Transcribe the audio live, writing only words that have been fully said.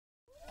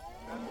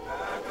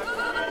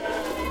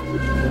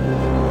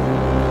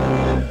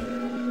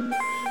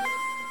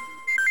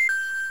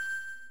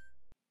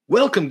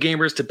Welcome,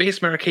 gamers, to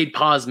Basement Arcade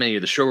Pause Menu,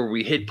 the show where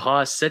we hit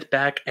pause, sit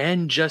back,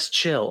 and just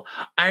chill.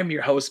 I'm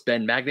your host,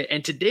 Ben Magnet,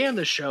 and today on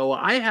the show,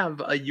 I have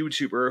a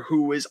YouTuber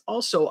who is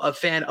also a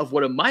fan of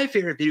one of my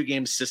favorite video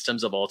game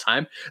systems of all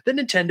time, the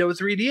Nintendo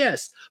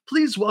 3DS.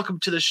 Please welcome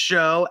to the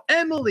show,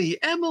 Emily.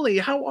 Emily,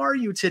 how are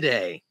you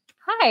today?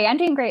 Hi, I'm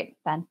doing great,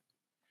 Ben.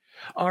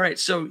 All right,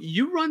 so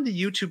you run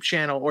the YouTube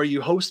channel, or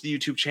you host the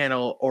YouTube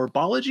channel,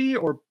 Orbalology,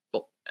 or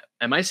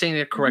am I saying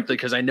it correctly?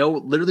 Because I know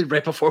literally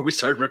right before we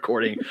started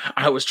recording,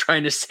 I was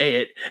trying to say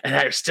it, and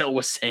I still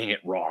was saying it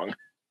wrong.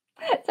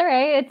 It's all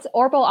right. It's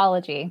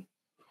Orbalology.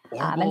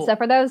 And so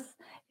for those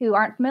who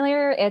aren't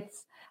familiar,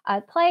 it's a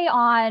play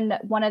on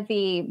one of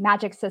the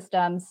magic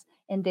systems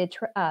in the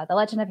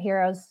Legend of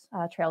Heroes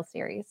Trail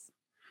series.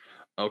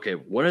 Okay,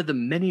 one of the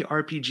many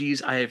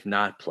RPGs I have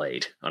not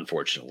played,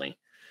 unfortunately.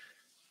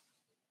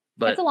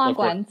 But it's a long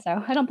one,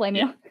 so I don't blame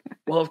you.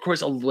 Well, of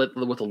course, with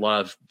a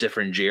lot of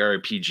different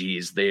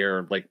JRPGs,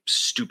 they're like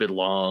stupid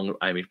long.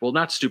 I mean, well,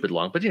 not stupid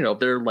long, but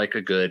they're like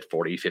a good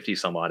 40, 50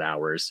 some odd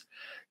hours.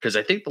 Because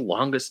I think the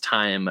longest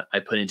time I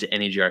put into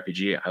any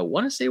JRPG, I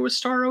want to say was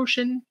Star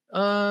Ocean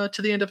to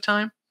the End of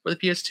Time for the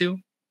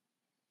PS2.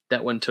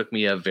 That one took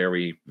me a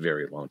very,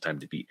 very long time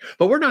to beat.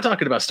 But we're not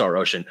talking about Star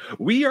Ocean.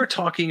 We are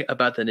talking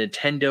about the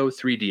Nintendo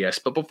 3DS.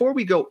 But before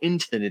we go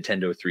into the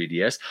Nintendo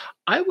 3DS,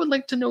 I would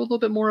like to know a little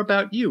bit more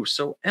about you.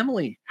 So,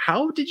 Emily,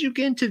 how did you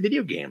get into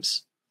video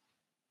games?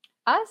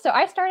 So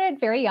I started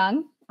very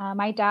young.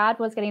 My dad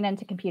was getting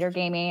into computer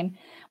gaming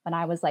when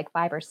I was like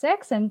 5 or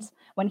 6. And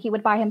when he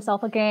would buy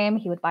himself a game,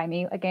 he would buy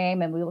me a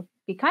game, and we would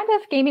be kind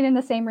of gaming in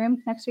the same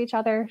room next to each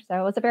other. So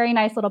it was a very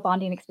nice little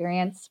bonding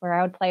experience where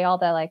I would play all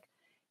the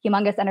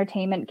humongous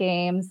entertainment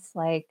games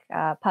like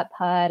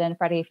Putt-Putt and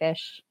Freddy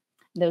Fish,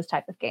 those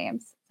type of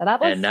games. So that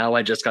was. And now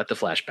I just got the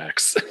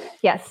flashbacks.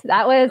 Yes,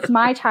 that was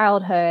my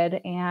childhood,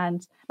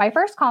 and my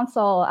first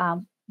console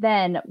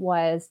then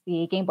was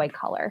the Game Boy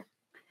Color.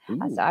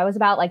 So I was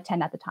about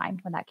 10 at the time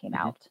when that came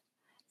out.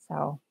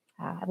 So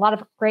a lot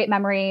of great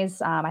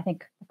memories. I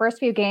think the first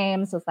few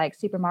games was like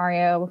Super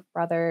Mario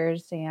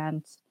Brothers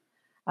and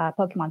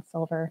Pokemon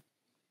Silver.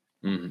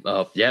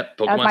 Oh, yeah,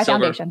 Pokemon that was my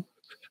Silver. Foundation.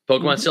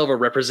 Pokemon Silver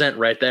represent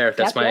right there.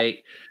 That's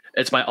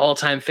it's my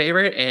all-time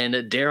favorite,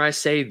 and dare I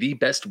say, the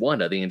best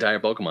one of the entire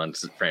Pokemon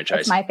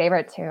franchise. It's my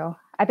favorite too.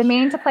 I've been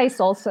meaning to play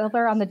Soul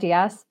Silver on the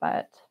DS,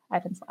 but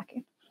I've been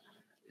slacking.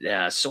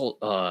 Yeah,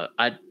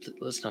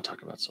 let's not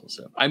talk about Soul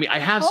Silver. I mean, I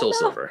have Soul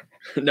Silver.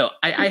 No,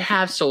 I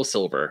have Soul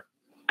Silver.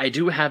 I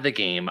do have the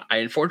game. I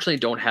unfortunately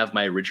don't have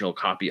my original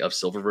copy of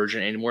Silver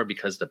version anymore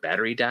because the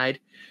battery died.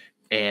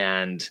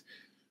 And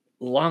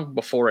long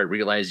before I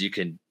realized you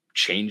can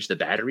change the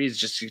batteries,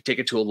 just you take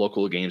it to a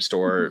local game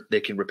store,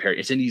 they can repair it.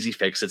 It's an easy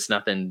fix. It's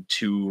nothing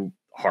too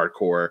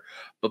hardcore.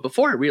 But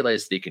before I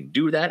realized they can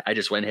do that, I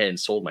just went ahead and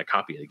sold my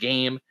copy of the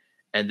game.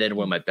 And then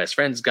when my best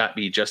friends got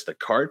me just the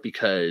cart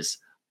because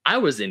I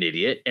was an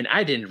idiot and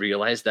I didn't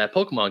realize that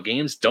Pokemon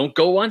games don't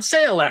go on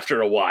sale after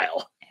a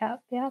while.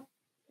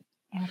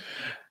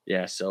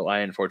 Yeah, so I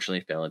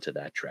unfortunately fell into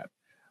that trap.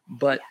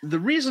 But the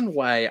reason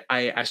why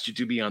I asked you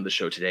to be on the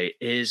show today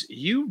is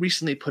you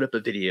recently put up a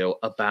video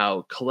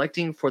about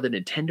collecting for the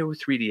Nintendo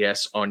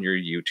 3DS on your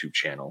YouTube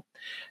channel.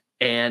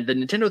 And the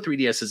Nintendo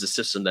 3DS is a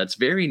system that's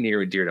very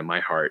near and dear to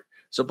my heart.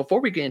 So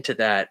before we get into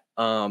that,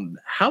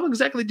 how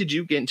exactly did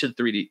you get into the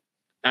 3D?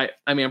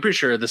 I mean, I'm pretty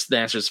sure the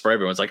answer is for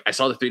everyone. It's like, I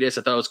saw the 3DS,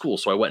 I thought it was cool,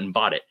 so I went and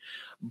bought it.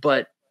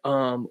 But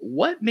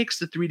what makes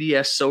the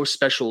 3DS so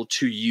special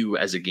to you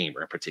as a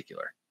gamer in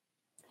particular?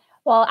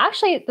 Well,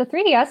 actually, the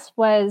 3DS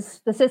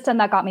was the system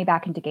that got me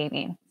back into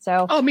gaming.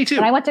 So, me too.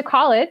 When I went to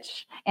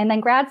college and then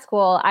grad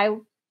school, I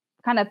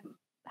kind of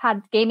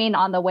had gaming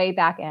on the way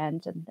back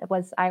end, and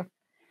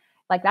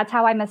that's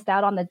how I missed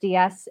out on the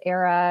DS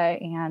era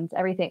and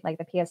everything, like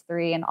the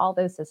PS3 and all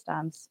those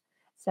systems.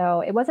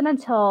 So it wasn't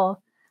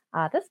until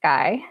this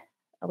guy,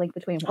 A Link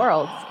Between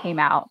Worlds, came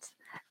out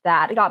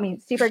that it got me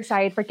super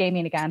excited for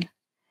gaming again.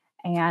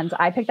 And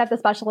I picked up the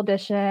special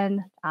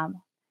edition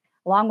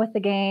along with the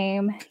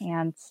game.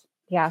 And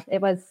yeah,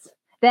 it was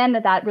then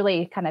that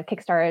really kind of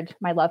kickstarted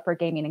my love for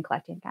gaming and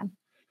collecting again.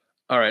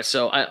 All right,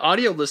 so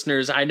audio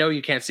listeners, I know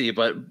you can't see,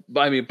 but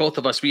I mean, both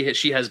of us,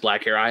 she has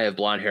black hair, I have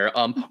blonde hair.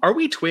 Are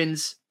we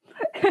twins?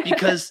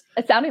 Because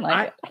it's sounding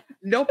like it.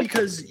 No,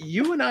 because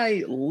you and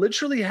I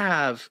literally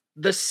have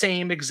the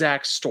same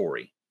exact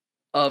story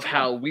of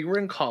how we were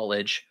in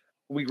college,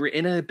 we were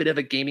in a bit of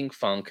a gaming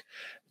funk,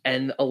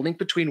 and A Link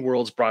Between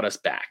Worlds brought us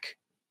back.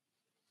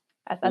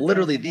 That's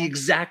literally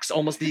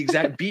almost the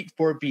exact beat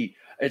for beat.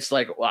 It's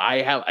like, well,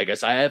 I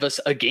guess I have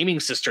a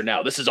gaming sister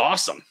now. This is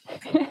awesome.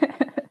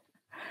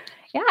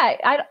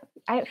 Yeah,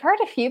 I've heard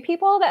a few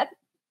people that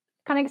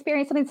kind of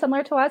experienced something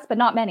similar to us, but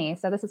not many.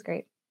 So this is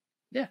great.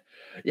 Yeah,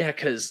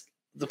 because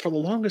for the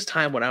longest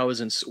time when I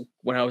was in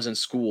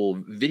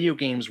school, video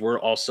games were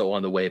also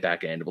on the way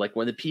back end. Like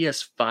when the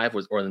PS5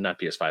 was, or not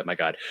PS5, my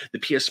God, the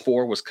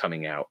PS4 was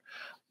coming out.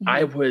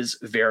 I was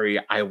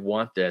I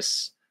want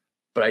this,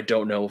 but I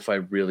don't know if I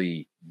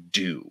really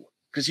do.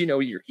 because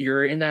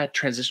you're in that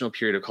transitional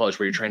period of college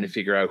where you're trying to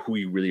figure out who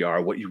you really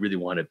are, what you really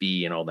want to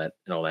be, and all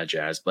that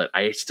jazz. But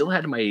I still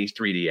had my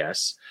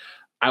 3DS.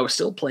 I was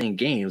still playing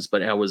games,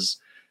 but I was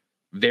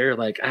very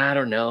like, I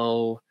don't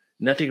know,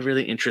 nothing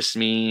really interests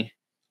me.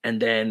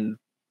 And then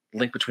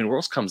Link Between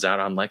Worlds comes out.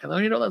 I'm like, oh,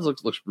 that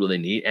looks really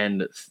neat.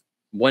 And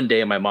one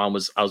day I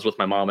was with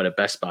my mom at a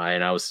Best Buy,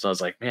 and I was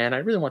like, man, I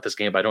really want this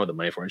game, but I don't have the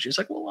money for it. And she's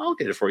like, well, I'll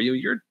get it for you.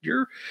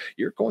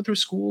 You're going through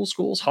school.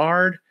 School's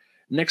hard.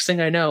 Next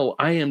thing I know,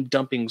 I am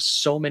dumping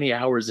so many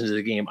hours into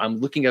the game. I'm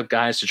looking up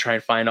guys to try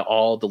and find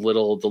all the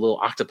little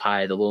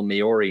octopi, the little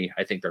Maori,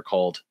 I think they're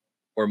called,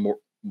 or more.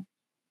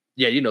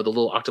 Yeah, the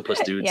little octopus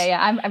dudes. Yeah.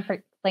 I'm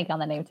blanking on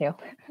the name too.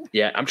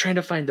 Yeah, I'm trying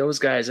to find those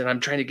guys, and I'm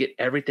trying to get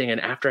everything.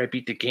 And after I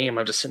beat the game,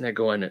 I'm just sitting there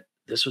going,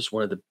 this was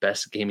one of the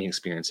best gaming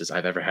experiences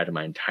I've ever had in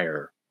my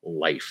entire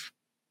life.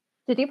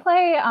 Did you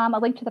play A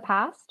Link to the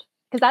Past?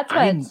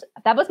 Because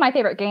that was my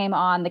favorite game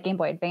on the Game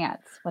Boy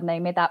Advance when they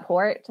made that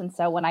port. And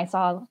so when I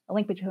saw A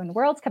Link Between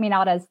Worlds coming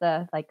out as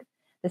the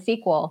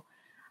sequel,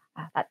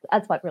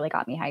 that's what really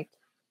got me hyped.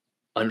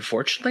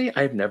 Unfortunately,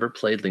 I've never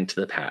played Link to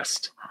the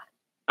Past.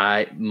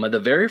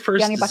 The very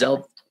first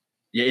Zelda.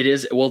 Yeah, it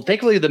is. Well,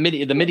 thankfully the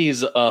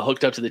MIDI's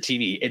hooked up to the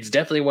TV. It's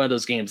definitely one of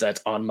those games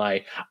that's on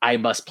my I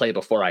must play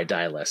before I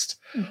die list.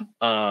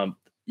 Mm-hmm.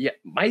 Yeah,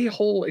 my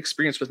whole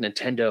experience with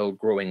Nintendo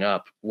growing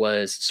up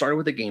started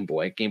with the Game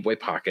Boy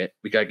Pocket.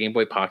 We got Game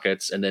Boy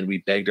Pockets, and then we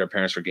begged our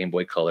parents for Game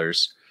Boy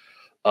Colors,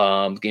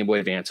 Game Boy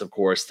Advance, of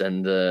course.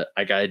 Then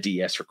I got a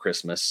DS for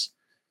Christmas,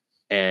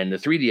 and the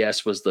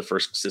 3DS was the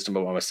first system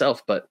by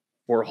myself. But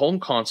for home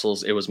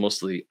consoles, it was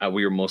mostly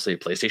we were mostly a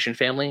PlayStation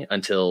family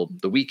until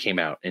the Wii came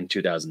out in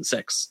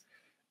 2006.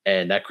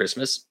 And that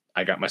Christmas,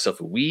 I got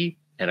myself a Wii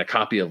and a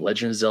copy of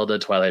Legend of Zelda: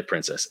 Twilight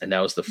Princess, and that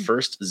was the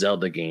first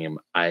Zelda game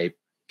I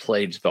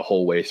played the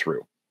whole way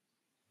through.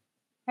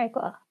 Very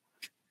cool.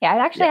 Yeah,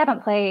 I actually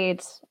haven't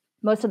played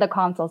most of the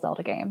console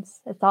Zelda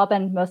games. It's all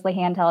been mostly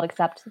handheld,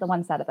 except the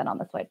ones that have been on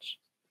the Switch.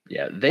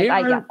 Yeah,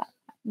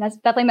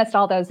 definitely missed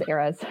all those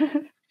eras.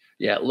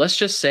 Yeah, let's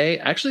just say,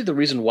 actually, the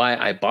reason why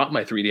I bought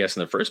my 3DS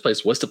in the first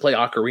place was to play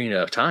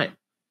Ocarina of Time.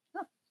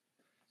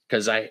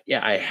 Because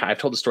I've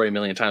told the story a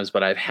million times,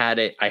 but I had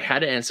an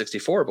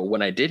N64, but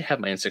when I did have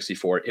my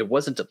N64, it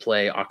wasn't to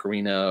play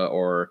Ocarina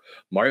or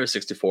Mario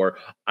 64.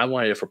 I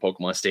wanted it for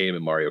Pokemon Stadium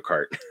and Mario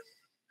Kart.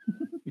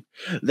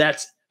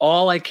 That's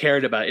all I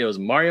cared about. It was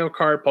Mario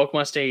Kart,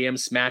 Pokemon Stadium,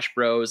 Smash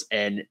Bros,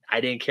 and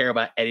I didn't care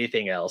about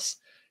anything else.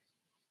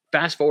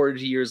 Fast forward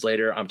years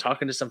later, I'm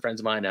talking to some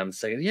friends of mine, and I'm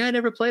saying, yeah, I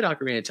never played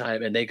Ocarina of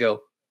Time. And they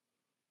go,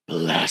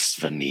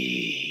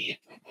 blasphemy.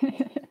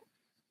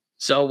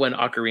 So when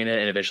Ocarina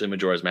and eventually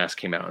Majora's Mask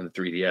came out on the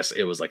 3DS,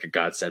 it was like a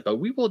godsend, but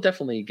we will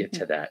definitely get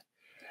to that.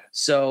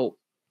 So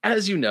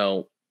as you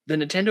know, the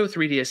Nintendo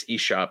 3DS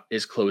eShop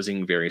is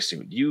closing very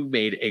soon. You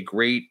made a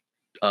great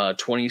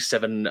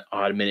 27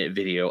 odd minute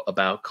video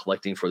about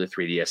collecting for the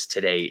 3DS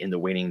today in the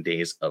waning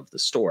days of the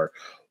store.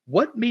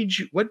 What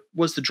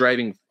was the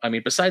driving,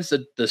 besides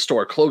the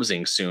store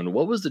closing soon,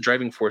 what was the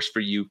driving force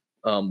for you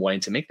wanting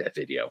to make that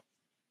video?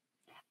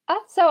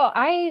 So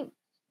I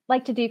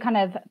like to do kind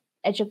of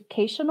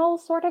educational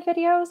sort of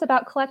videos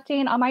about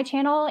collecting on my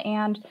channel,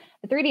 and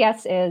the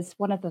 3DS is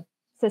one of the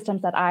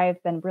systems that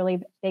I've been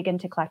really big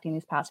into collecting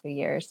these past few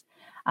years,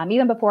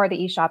 even before the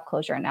eShop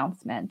closure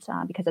announcement,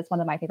 because it's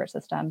one of my favorite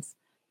systems.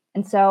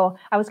 And so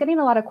I was getting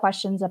a lot of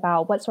questions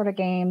about what sort of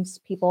games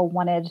people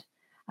wanted,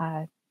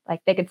 like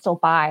they could still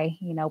buy,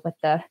 with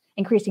the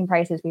increasing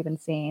prices we've been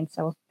seeing.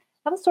 So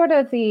that was sort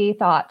of the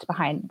thought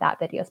behind that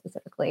video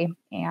specifically.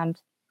 And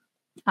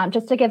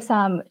just to give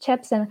some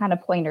tips and kind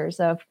of pointers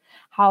of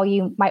how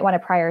you might want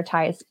to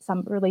prioritize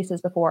some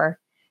releases before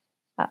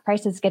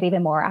prices get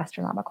even more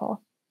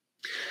astronomical.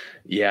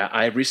 Yeah,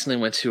 I recently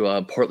went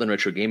to Portland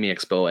Retro Gaming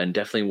Expo, and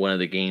definitely one of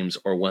the games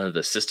or one of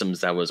the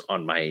systems that was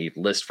on my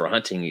list for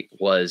hunting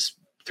was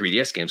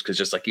 3DS games, because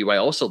just like you, I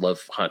also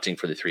love hunting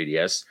for the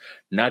 3DS,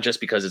 not just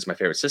because it's my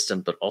favorite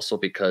system, but also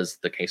because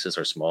the cases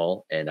are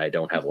small and I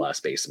don't have a lot of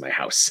space in my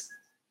house.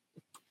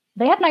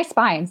 They have nice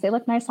spines. They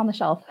look nice on the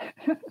shelf.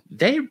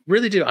 They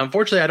really do.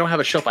 Unfortunately, I don't have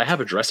a shelf. I have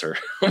a dresser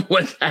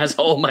that has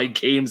all my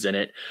games in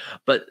it,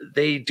 but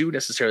they do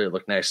necessarily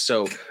look nice.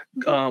 So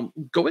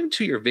going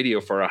to your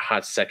video for a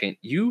hot second,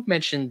 you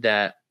mentioned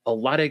that a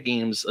lot of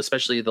games,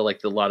 especially the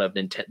lot of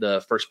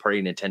the first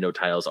party Nintendo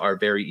titles, are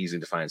very easy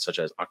to find, such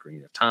as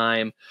Ocarina of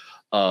Time,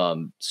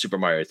 Super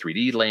Mario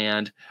 3D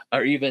Land,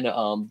 or even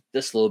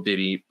this little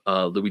bitty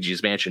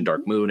Luigi's Mansion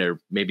Dark Moon, or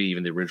maybe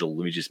even the original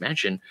Luigi's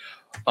Mansion.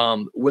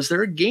 Was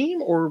there a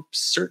game or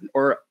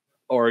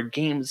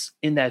games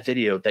in that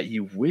video that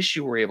you wish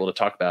you were able to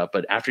talk about,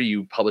 but after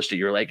you published it,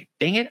 you're like,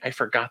 dang it, I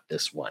forgot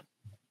this one?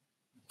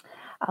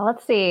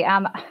 Let's see.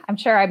 I'm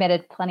sure I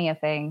omitted plenty of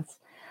things.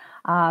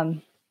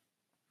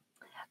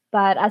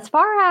 But as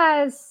far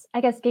as,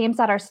 I guess, games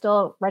that are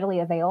still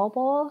readily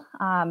available,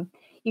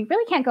 you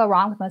really can't go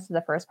wrong with most of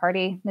the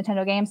first-party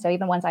Nintendo games. So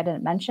even ones I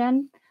didn't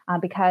mention,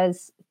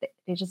 because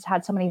they just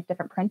had so many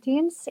different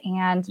printings.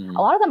 And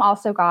a lot of them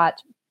also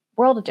got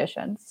world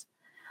editions,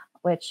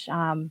 which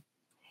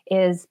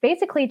is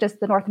basically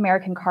just the North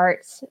American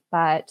carts,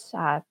 but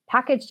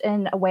packaged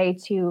in a way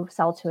to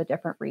sell to a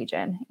different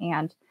region.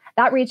 And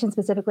that region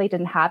specifically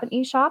didn't have an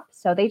eShop,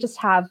 so they just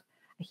have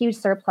a huge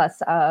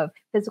surplus of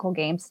physical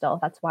games still.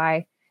 That's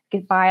why you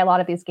could buy a lot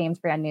of these games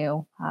brand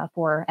new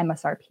for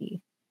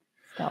MSRP.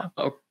 So.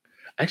 Oh,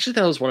 actually,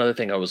 that was one other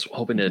thing I was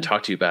hoping to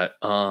talk to you about.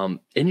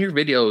 In your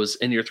videos,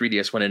 in your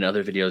 3DS one and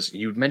other videos,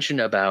 you mentioned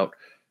about,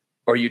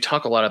 or you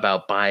talk a lot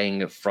about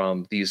buying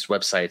from these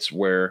websites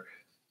where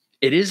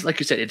it is, like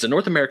you said, it's a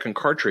North American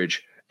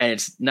cartridge and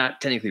it's not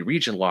technically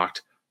region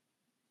locked,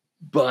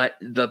 but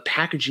the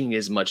packaging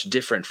is much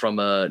different from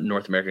a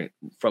North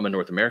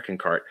American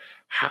cart.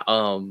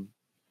 How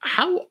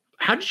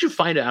did you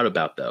find out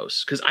about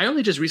those? Because I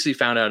only just recently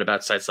found out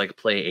about sites like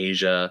Play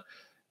Asia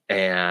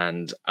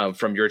and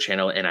from your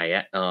channel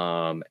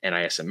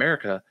NIS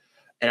America,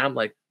 and I'm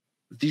like,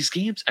 these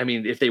games. I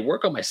mean, if they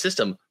work on my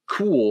system,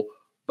 cool.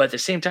 But at the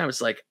same time,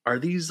 it's like, are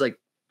these like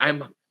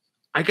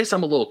I guess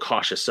I'm a little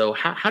cautious. So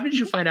how did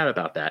you find out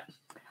about that?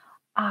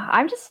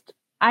 I'm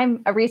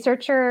a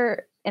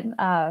researcher in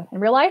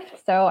real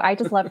life, so I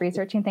just love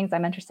researching things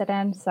I'm interested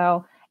in.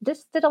 So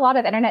just did a lot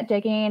of internet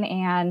digging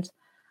and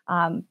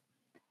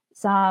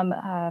some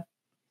I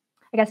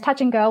guess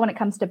touch and go when it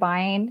comes to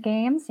buying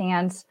games.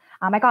 And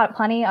I got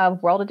plenty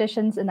of world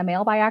editions in the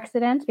mail by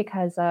accident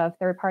because of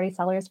third-party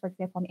sellers, for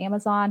example, on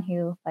Amazon,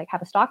 who like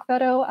have a stock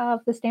photo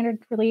of the standard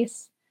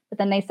release, but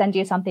then they send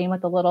you something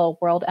with a little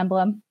world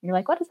emblem. You're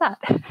like, what is that?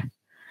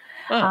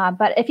 Oh.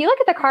 But if you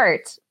look at the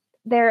cart,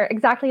 they're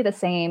exactly the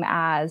same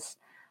as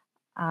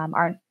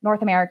our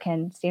North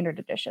American standard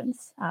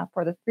editions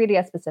for the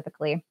 3DS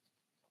specifically.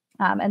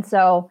 And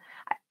so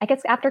I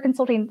guess after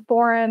consulting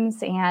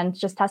forums and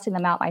just testing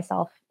them out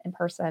myself in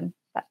person,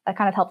 that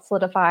kind of helped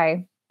solidify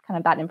kind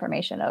of that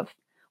information of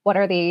what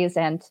are these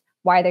and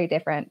why they're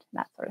different, and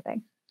that sort of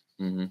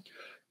thing.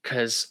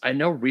 Because I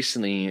know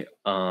recently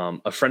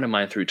a friend of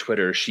mine through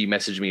Twitter, she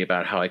messaged me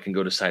about how I can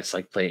go to sites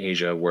like Play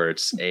Asia where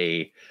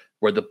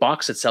where the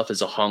box itself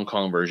is a Hong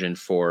Kong version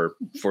for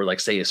like,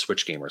 say, a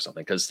Switch game or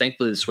something. Because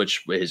thankfully the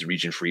Switch is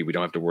region free. We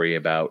don't have to worry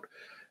about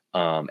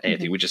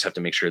anything. We just have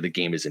to make sure the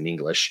game is in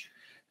English.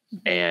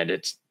 And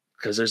it's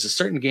because there's a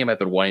certain game I've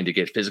been wanting to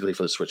get physically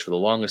for the Switch for the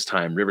longest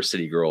time, River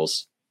City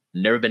Girls.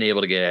 Never been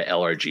able to get at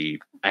LRG.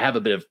 I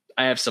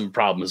have some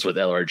problems with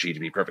LRG, to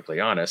be perfectly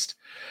honest.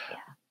 Yeah.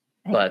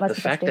 But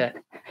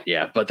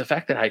the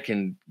fact that I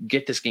can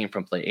get this game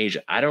from Play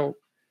Asia,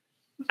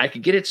 I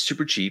can get it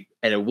super cheap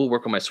and it will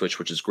work on my Switch,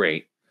 which is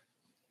great.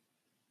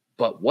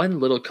 But one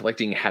little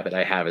collecting habit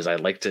I have is I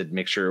like to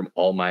make sure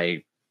all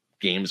my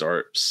games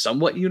are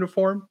somewhat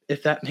uniform,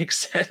 if that makes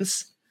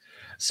sense.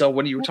 So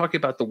when you were talking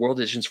about the World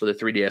Editions for the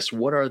 3DS,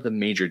 what are the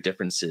major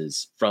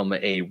differences from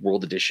a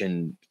World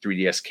Edition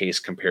 3DS case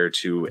compared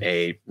to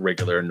a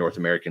regular North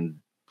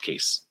American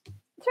case?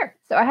 Sure.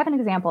 So I have an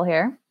example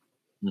here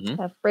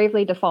of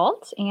Bravely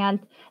Default. And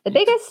the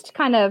biggest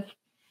kind of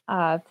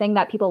thing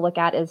that people look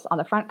at is on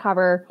the front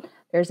cover,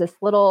 there's this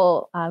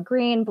little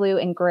green, blue,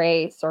 and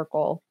gray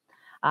circle.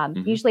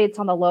 Usually it's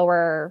on the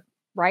lower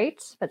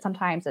right, but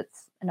sometimes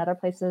it's in other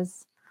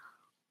places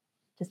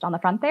just on the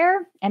front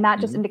there. And that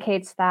just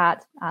indicates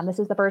that this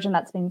is the version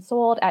that's being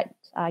sold at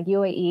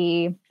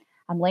UAE,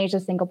 Malaysia,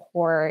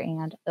 Singapore,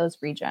 and those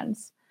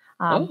regions.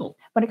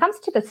 When it comes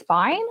to the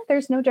spine,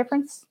 there's no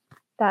difference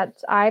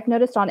that I've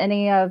noticed on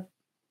any of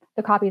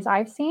the copies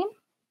I've seen.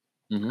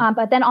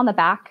 But then on the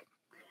back,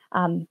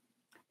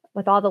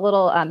 with all the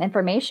little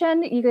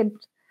information, you could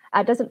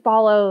it doesn't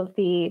follow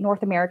the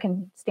North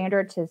American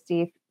standard to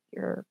see if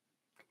your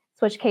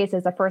Switch case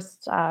is a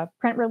first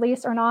print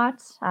release or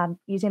not,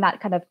 using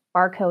that kind of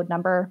barcode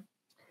number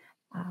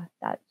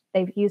that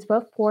they've used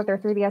both for their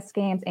 3DS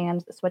games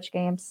and the Switch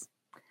games.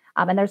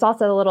 And there's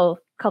also a little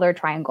colored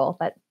triangle.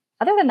 But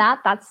other than that,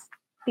 that's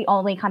the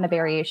only kind of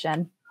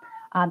variation.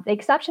 The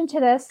exception to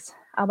this,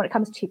 when it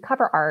comes to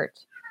cover art,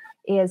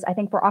 is I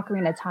think for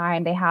Ocarina of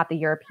Time, they have the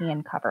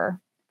European cover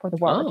for the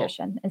World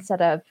Edition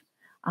instead of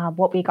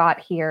what we got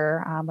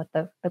here with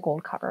the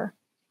gold cover.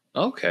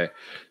 Okay.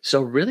 So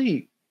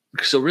really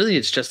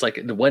it's just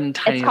like the one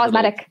tiny it's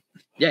cosmetic.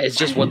 It's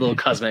just one little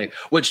cosmetic,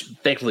 which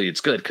thankfully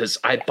it's good because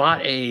I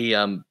bought a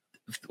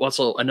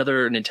also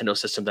another Nintendo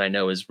system that I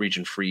know is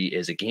region free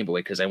is a Game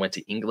Boy because I went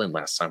to England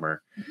last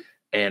summer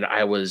and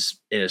I was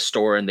in a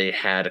store and they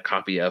had a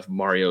copy of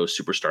Mario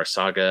Superstar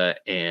Saga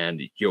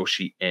and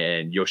Yoshi's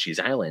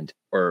Island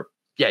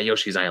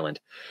Yoshi's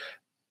Island.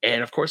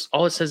 And of course,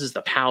 all it says is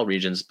the PAL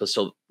regions. But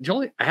so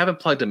I haven't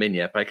plugged them in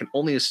yet, but I can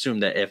only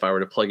assume that if I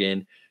were to plug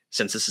in,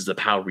 since this is the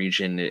PAL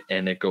region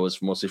and it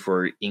goes mostly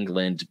for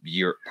England,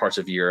 parts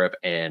of Europe,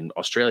 and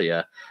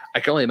Australia, I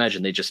can only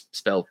imagine they just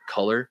spell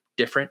color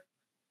different.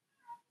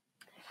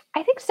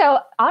 I think so.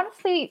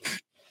 Honestly,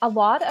 a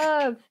lot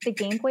of the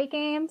Game Boy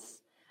games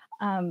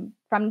from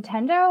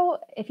Nintendo,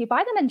 if you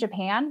buy them in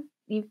Japan,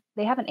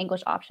 they have an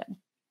English option.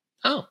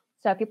 Oh.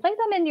 So if you play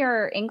them in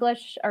your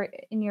English or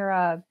in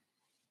your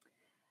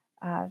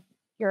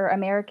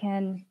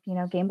American,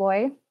 Game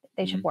Boy,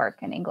 they should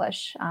work in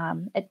English.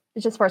 It's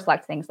just for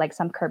select things like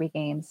some Kirby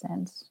games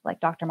and like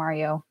Dr.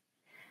 Mario.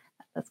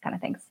 those kind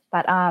of things.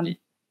 But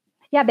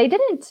yeah,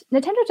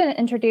 Nintendo didn't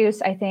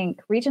introduce, I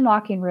think, region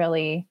locking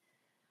really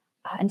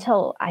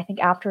until I think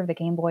after the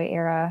Game Boy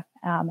era.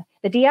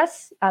 The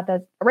DS,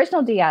 the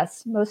original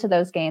DS, most of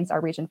those games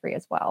are region free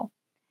as well.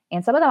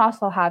 And some of them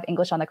also have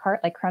English on the cart,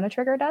 like Chrono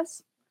Trigger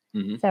does.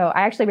 Mm-hmm. So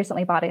I actually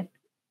recently bought a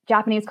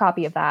Japanese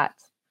copy of that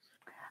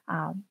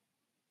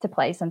to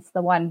play, since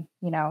the one,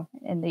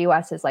 in the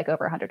US is like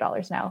over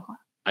 $100 now.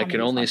 I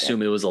can only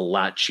assume it was a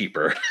lot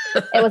cheaper.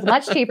 It was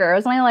much cheaper. It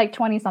was only like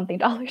 $20-something.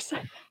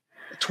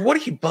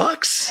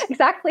 $20?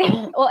 Exactly.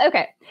 Oh. Well,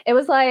 okay. It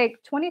was like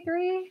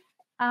 23.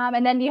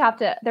 And then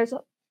there's,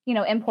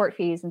 import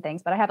fees and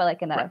things, but I have it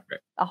like in a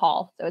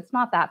haul. So it's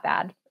not that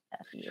bad.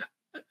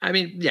 I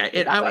mean, yeah,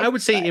 I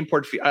would say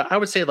import fee. I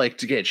would say like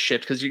to get it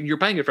shipped, because you're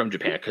buying it from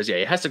Japan, because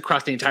it has to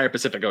cross the entire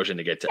Pacific Ocean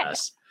to get to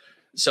us.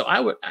 So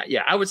I would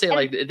say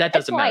like that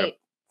doesn't matter.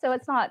 So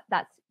it's not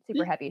that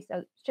super heavy.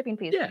 So shipping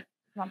fees,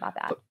 not that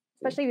bad.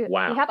 Especially if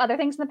you have other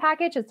things in the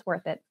package, it's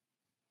worth it.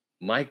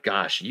 My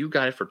gosh, you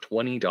got it for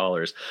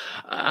 $20.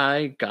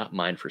 I got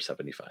mine for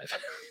 $75.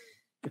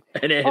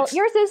 And yours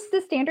is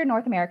the standard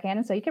North American,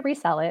 and so you could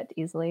resell it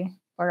easily.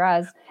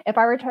 Whereas if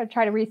I were to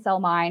try to resell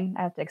mine,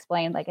 I have to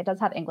explain, like, it does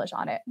have English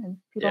on it, and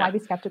people might be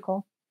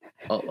skeptical.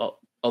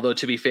 Although,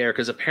 to be fair,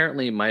 because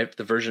apparently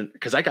the version,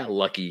 because I got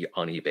lucky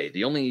on eBay.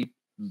 The only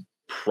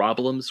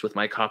problems with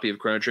my copy of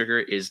Chrono Trigger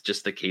is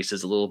just the case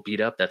is a little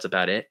beat up. That's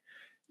about it.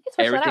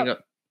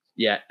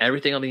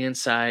 Everything on the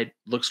inside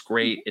looks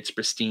great. Mm-hmm. It's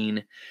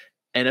pristine.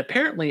 And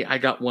apparently I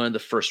got one of the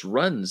first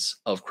runs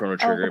of Chrono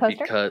Trigger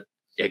because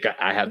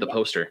I have the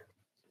poster.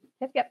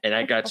 Yep. And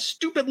I got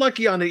stupid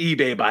lucky on the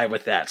eBay buy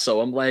with that.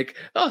 So I'm like,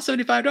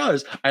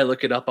 $75. I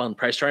look it up on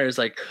Price Chart. It's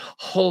like,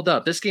 hold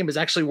up, this game is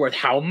actually worth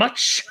how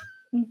much?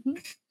 Mm-hmm.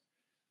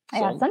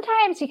 Yeah,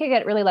 sometimes you could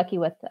get really lucky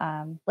with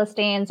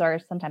listings or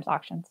sometimes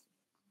auctions.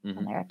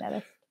 On there, I've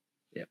noticed.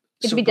 Yeah, you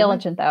have to be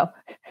diligent though.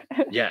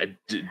 Yeah,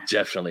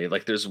 definitely.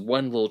 Like, there's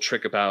one little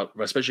trick about,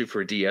 especially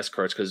for DS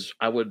cards, because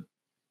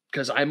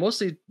I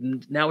mostly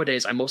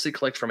nowadays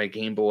collect for my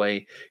Game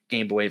Boy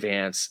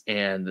Advance,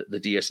 and the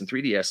DS and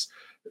 3DS.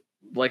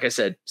 Like I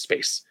said,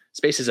 space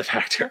is a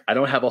factor. I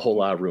don't have a whole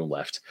lot of room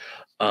left.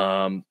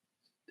 And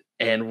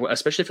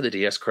especially for the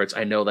DS cards,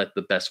 I know that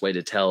the best way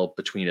to tell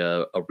between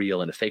a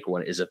real and a fake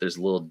one is if there's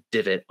a little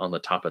divot on the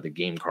top of the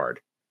game card.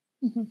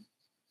 Mm-hmm.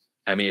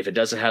 I mean, if it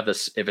doesn't have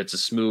this, if it's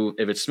smooth,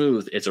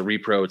 it's a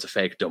repro, it's a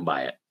fake, don't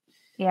buy it.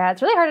 Yeah,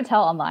 it's really hard to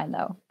tell online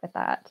though with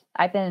that.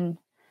 I've been,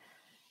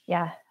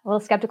 a little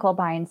skeptical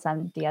buying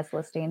some DS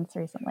listings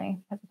recently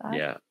because of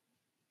that.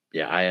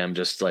 Yeah, I am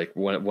just like,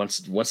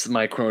 once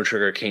my Chrono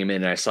Trigger came in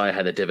and I saw I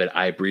had the divot,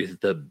 I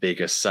breathed the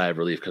biggest sigh of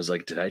relief, because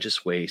like, did I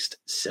just waste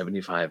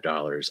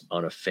 $75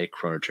 on a fake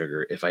Chrono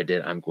Trigger? If I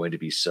did, I'm going to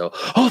be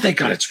oh, thank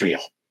God it's real.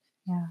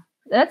 Yeah,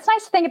 that's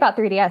nice thing about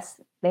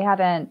 3DS. They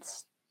haven't,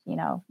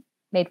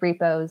 made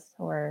repos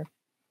or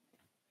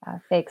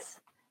fakes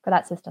for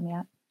that system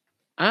yet.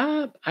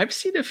 I've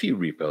seen a few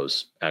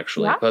repos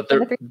actually, but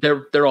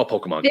they're all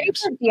Pokemon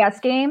games. DS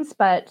games,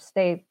 but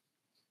they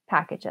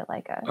package it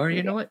like a. Or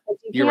you know what?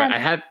 You're right. I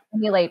have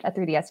emulate a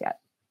 3DS yet.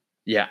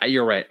 Yeah,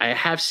 you're right. I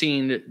have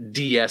seen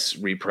DS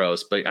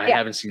repros, but I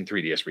haven't seen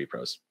 3DS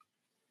repros.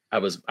 I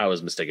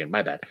was mistaken.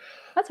 My bad.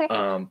 That's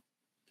okay.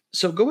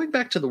 So going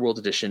back to the World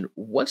Edition,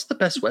 what's the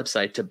best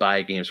website to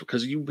buy games?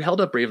 Because you held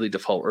up Bravely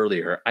Default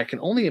earlier. I can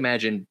only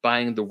imagine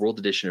buying the World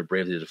Edition of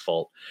Bravely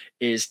Default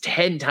is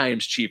 10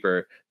 times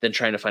cheaper than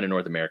trying to find a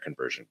North American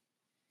version.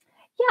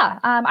 Yeah,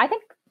 I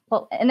think,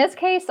 well, in this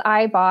case,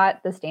 I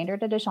bought the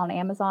standard edition on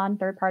Amazon,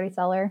 third-party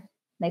seller.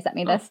 They sent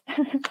me this,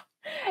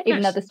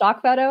 even though the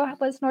stock photo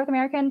was North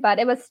American, but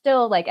it was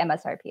still like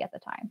MSRP at the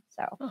time.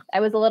 So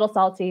I was a little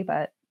salty,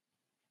 but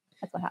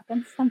that's what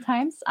happens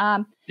sometimes.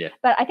 But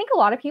I think a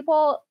lot of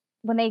people,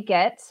 when they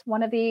get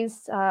one of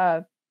these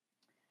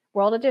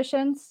World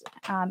Editions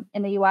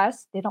in the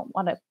US, they don't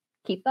want to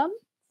keep them.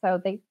 So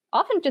they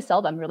often just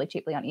sell them really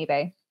cheaply on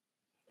eBay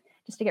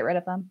just to get rid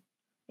of them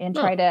and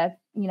try to,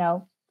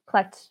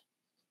 collect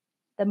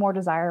the more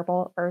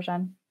desirable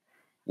version.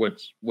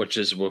 Which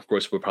is, well, of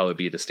course, would probably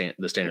be the standard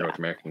North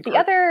American card. The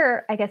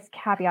other, I guess,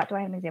 caveat, do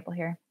I have an example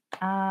here?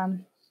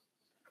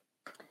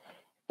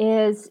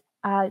 Is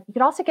you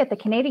could also get the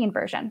Canadian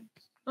version,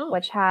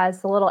 which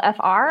has the little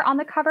FR on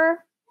the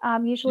cover.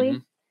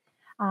 Usually.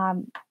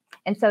 Mm-hmm.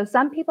 And so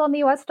some people in the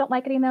US don't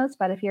like getting those,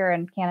 but if you're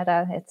in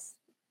Canada, it's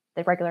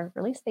the regular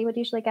release they would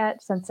usually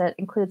get, since it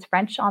includes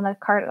French on the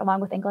card along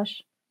with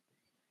English.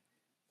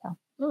 So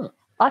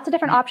lots of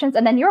different options.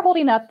 And then you're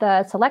holding up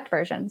the select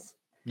versions.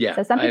 Yeah.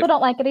 So some people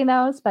don't like getting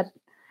those, but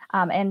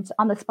and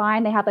on the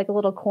spine they have like a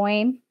little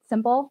coin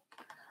symbol,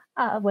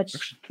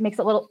 which makes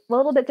it a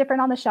little bit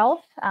different on the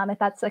shelf, if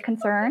that's a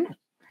concern.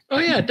 Oh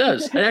yeah, it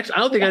does. I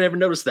don't think I ever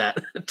noticed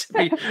that.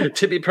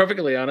 to be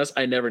perfectly honest,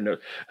 I never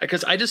noticed,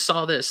 because I just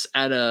saw this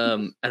at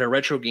a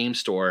retro game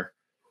store.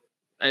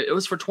 It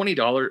was for $20,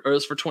 or it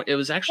was for 20. It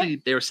was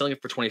actually, they were selling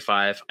it for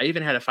 $25. I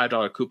even had a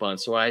 $5 coupon,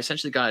 so I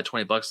essentially got it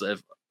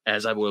 $20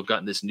 as I would have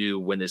gotten this new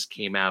when this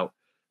came out,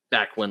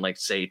 back when, like,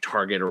 say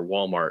Target or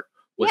Walmart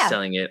was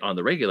selling it on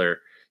the regular.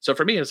 So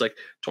for me, it's like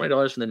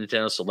 $20 for the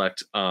Nintendo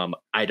Select.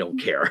 I don't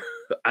care.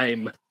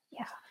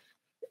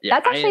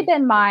 That's actually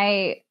been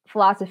my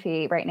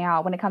philosophy right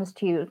now when it comes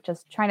to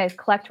just trying to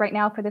collect right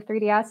now for the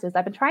 3DS. Is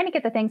I've been trying to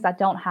get the things that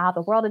don't have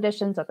the World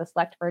Editions or the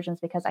Select versions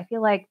because I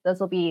feel like those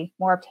will be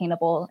more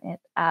obtainable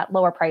at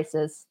lower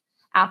prices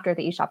after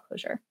the eShop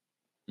closure.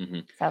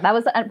 Mm-hmm. So that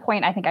was a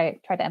point I think I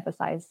tried to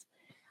emphasize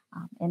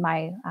in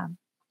my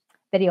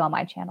video on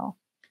my channel.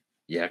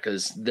 Yeah,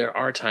 because there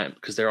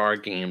are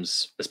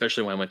games,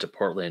 especially when I went to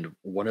Portland.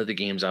 One of the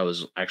games I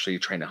was actually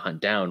trying to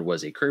hunt down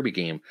was a Kirby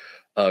game,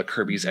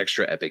 Kirby's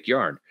Extra Epic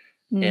Yarn.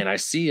 And I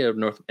see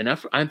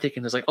I'm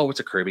thinking it's like, oh, it's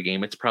a Kirby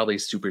game. It's probably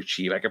super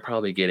cheap. I could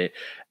probably get it.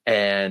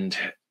 And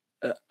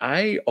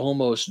I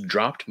almost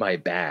dropped my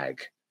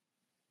bag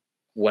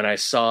when I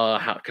saw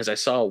because I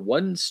saw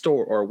one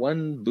store or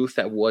one booth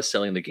that was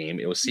selling the game.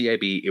 It was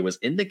CIB. It was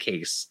in the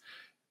case,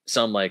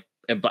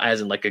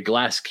 as in like a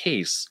glass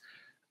case.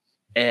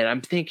 And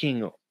I'm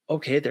thinking,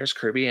 okay, there's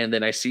Kirby. And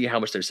then I see how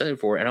much they're selling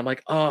for. And I'm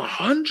like,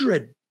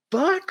 $100.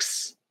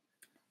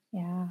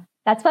 Yeah,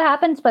 that's what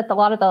happens with a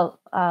lot of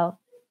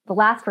the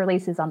last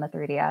releases on the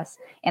 3DS.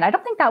 And I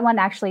don't think that one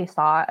actually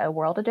saw a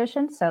World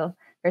Edition. So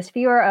there's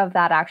fewer of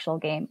that actual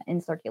game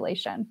in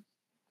circulation.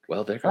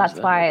 Well, that's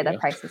why the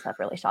prices have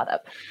really shot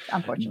up,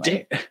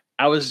 unfortunately.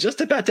 I was just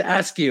about to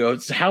ask you,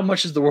 how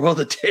much is the World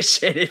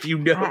Edition? If you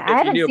know, I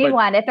haven't seen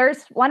one. If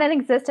there's one in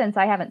existence,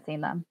 I haven't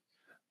seen them.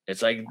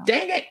 It's like,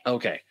 dang it.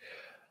 Okay.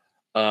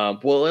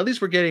 Well, at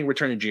least we're getting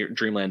Return to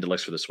Dreamland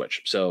Deluxe for the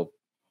Switch. So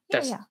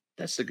that's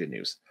the good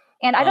news.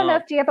 And I don't know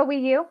if do you have a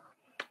Wii U?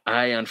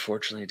 I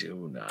unfortunately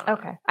do not.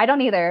 Okay. I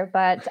don't either,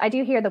 but I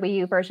do hear the Wii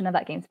U version of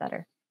that game's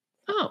better.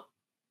 Oh,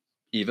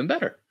 even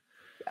better.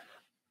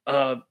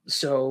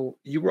 So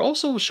you were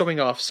also showing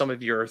off some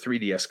of your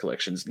 3DS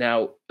collections.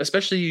 Now,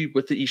 especially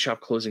with the eShop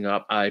closing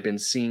up, I've been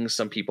seeing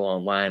some people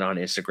online on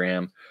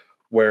Instagram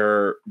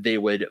where they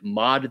would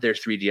mod their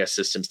 3DS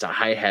systems to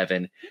high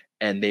heaven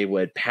and they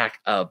would pack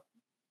a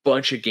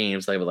bunch of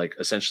games. They would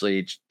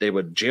they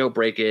would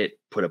jailbreak it,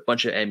 put a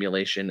bunch of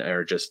emulation,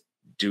 or just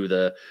do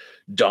the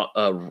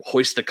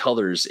hoist the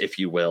colors, if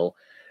you will,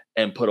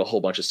 and put a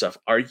whole bunch of stuff.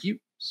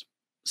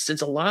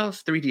 Since a lot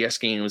of 3DS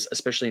games,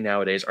 especially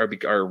nowadays,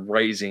 are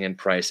rising in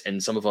price,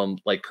 and some of them,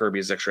 like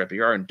Kirby's Extra Epic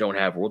Yarn, don't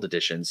have World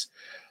Editions,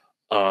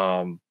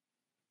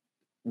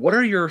 what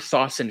are your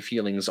thoughts and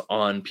feelings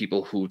on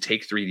people who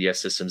take 3DS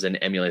systems and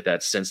emulate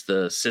that, since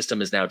the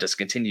system is now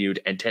discontinued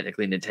and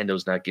technically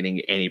Nintendo's not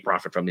getting any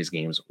profit from these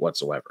games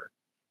whatsoever?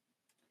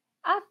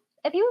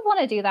 If you want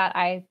to do that,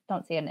 I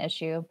don't see an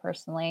issue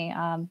personally.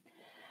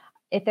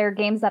 If there are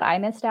games that I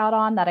missed out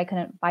on that I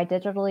couldn't buy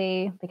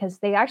digitally, because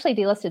they actually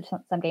delisted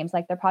some games,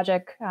 like their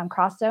Project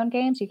Cross Zone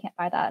games, you can't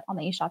buy that on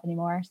the eShop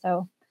anymore.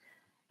 So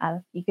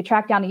you could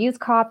track down a used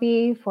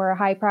copy for a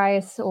high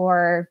price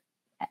or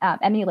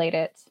emulate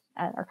it,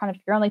 are kind of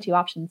your only two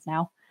options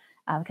now,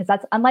 because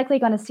that's unlikely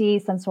going to see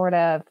some sort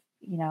of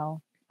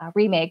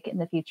remake in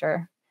the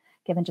future,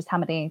 given just how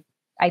many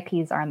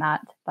IPs are in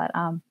that. But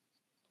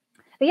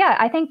yeah,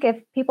 I think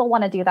if people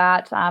want to do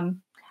that,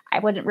 I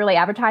wouldn't really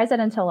advertise it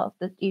until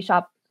the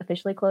eShop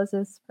officially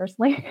closes,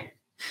 personally.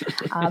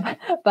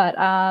 But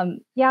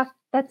yeah,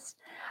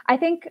 I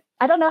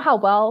don't know how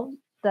well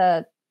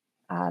the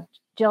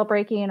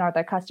jailbreaking or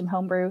the custom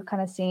homebrew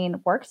kind of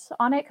scene works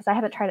on it, because I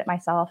haven't tried it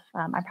myself.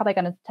 I'm probably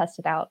going to test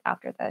it out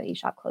after the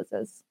eShop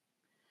closes.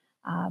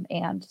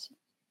 And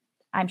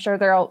I'm sure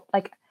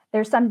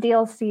there's some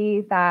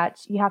DLC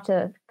that you have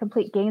to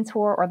complete games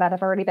for, or that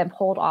have already been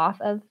pulled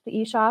off of the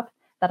eShop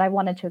that I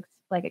wanted to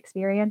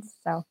experience.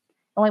 So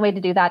the only way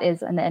to do that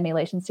is in the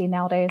emulation scene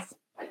nowadays.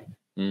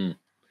 So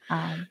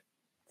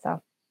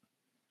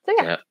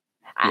yeah.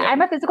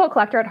 I'm a physical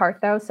collector at heart,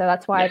 though, so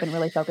that's why I've been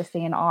really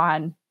focusing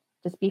on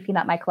just beefing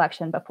up my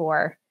collection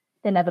before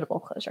the inevitable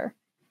closure.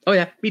 Oh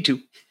yeah, me too.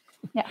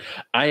 Yeah,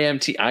 I am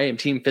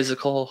team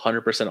physical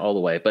 100% all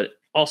the way, but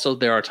also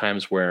there are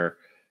times where,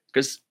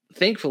 because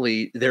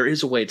thankfully there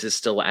is a way to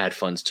still add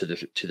funds to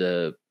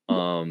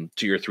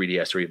your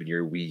 3DS or even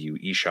your Wii U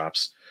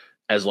eShops,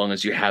 as long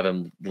as you have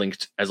them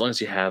linked, as long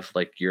as you have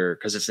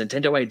because it's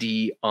Nintendo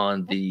ID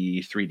on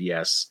the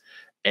 3DS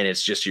and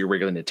it's just your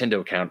regular Nintendo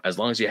account. As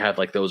long as you have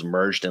those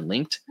merged and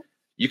linked,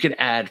 you can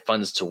add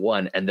funds to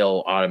one and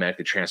they'll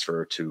automatically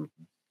transfer to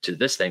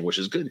this thing, which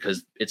is good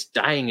because it's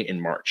dying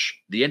in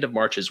March. The end of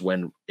March is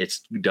when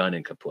it's done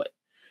and kaput.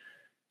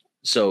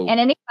 So, and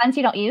any funds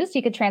you don't use,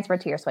 you could transfer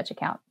to your Switch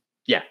account.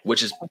 Yeah,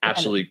 which is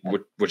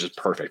which is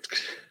perfect.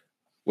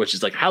 Which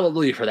is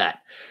hallelujah for that.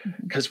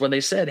 Because when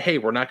they said, hey,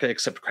 we're not going to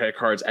accept credit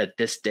cards at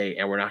this day,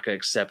 and we're not going to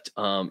accept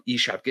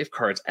eShop gift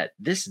cards at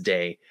this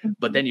day,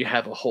 but then you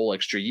have a whole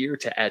extra year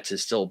to add to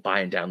still buy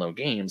and download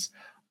games,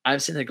 I'm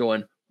sitting there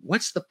going,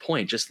 what's the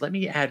point? Just let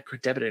me add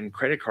debit and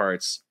credit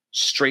cards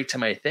straight to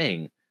my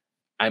thing.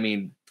 I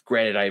mean,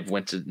 granted, I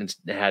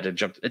had to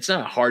jump. It's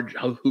not a hard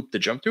hoop to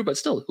jump through, but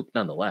still a hoop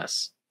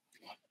nonetheless.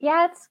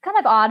 Yeah, it's kind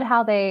of odd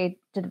how they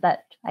did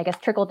that, I guess,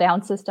 trickle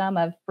down system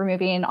of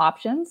removing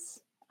options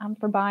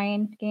for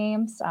buying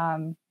games.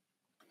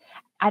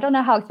 I don't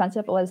know how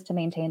expensive it was to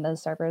maintain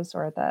those servers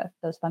or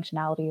those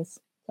functionalities.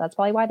 So that's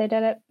probably why they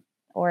did it,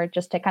 or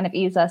just to kind of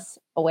ease us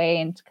away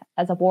and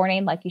as a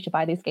warning, like you should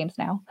buy these games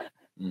now.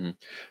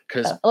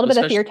 Because a little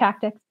bit of fear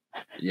tactics.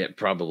 Yeah,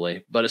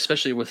 probably, but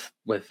especially with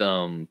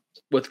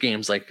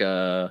games like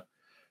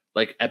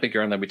Epic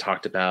Yarn that we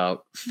talked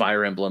about,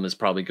 Fire Emblem is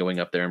probably going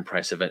up there in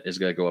price. Is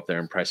going to go up there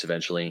in price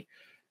eventually.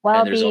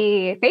 Well,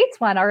 the Fates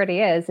one already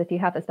is if you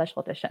have the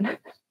special edition.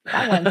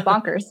 That one's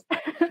bonkers.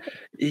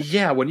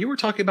 Yeah, when you were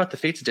talking about the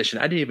Fates edition,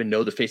 I didn't even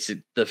know the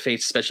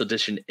Fates special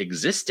edition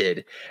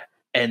existed,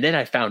 and then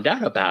I found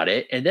out about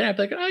it, and then I'm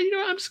like,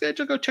 oh, I'm just going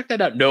to go check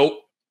that out. Nope.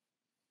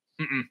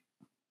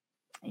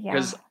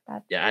 Yeah,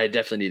 I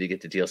definitely need to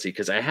get the DLC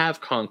because I have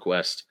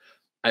Conquest.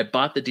 I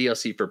bought the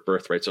DLC for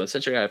Birthright, so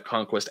essentially I have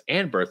Conquest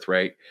and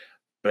Birthright,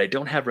 but I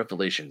don't have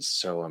Revelations,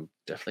 so I'm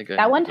definitely going.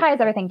 That one ties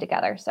everything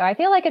together, so I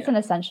feel like it's an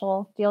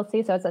essential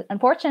DLC. So it's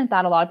unfortunate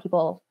that a lot of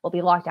people will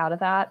be locked out of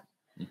that,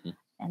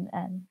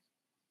 and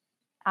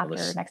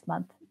after next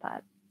month.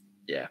 But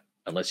yeah,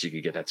 unless you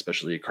could get that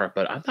specialty card,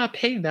 but I'm not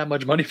paying that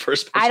much money for a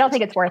specialty. I don't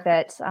think it's worth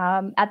it.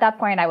 At that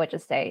point, I would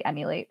just say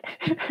emulate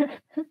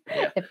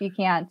if you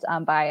can't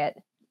buy it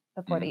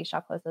before the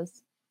eShop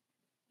closes.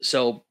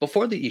 So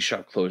before the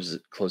eShop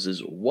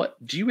closes, what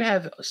do you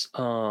have?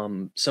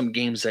 Some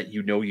games that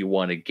you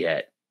want to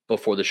get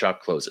before the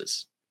shop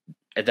closes,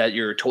 and that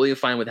you're totally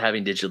fine with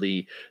having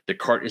digitally. The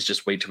cart is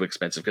just way too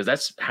expensive, because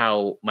that's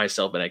how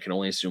myself, and I can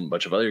only assume a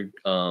bunch of other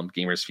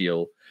gamers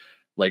feel.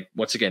 Like,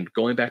 once again,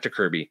 going back to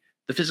Kirby,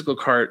 the physical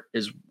cart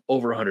is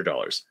over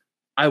 $100.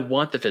 I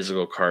want the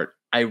physical cart,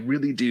 I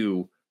really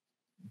do,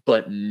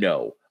 but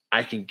no.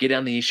 I can get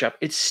on the eShop.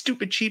 It's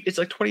stupid cheap. It's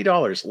like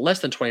 $20,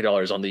 less than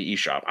 $20 on the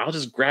eShop. I'll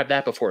just grab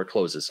that before it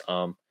closes.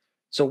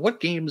 So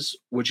what games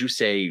would you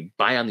say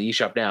buy on the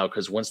eShop now?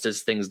 Because once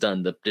this thing's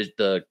done,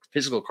 the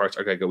physical carts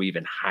are going to go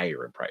even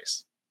higher in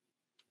price.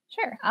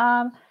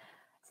 Sure.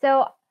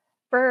 So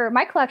for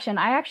my collection,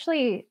 I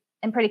actually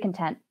am pretty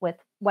content with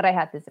what I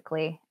have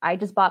physically. I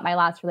just bought my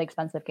last really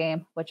expensive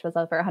game, which was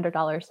over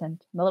 $100,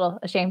 and I'm a little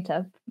ashamed to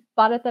have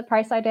bought it the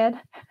price I did.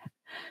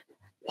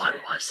 What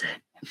was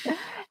it?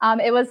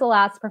 It was the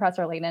last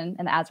Professor Layton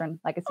and the Azran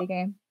Legacy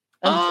game.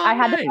 I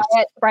had to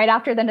buy it right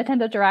after the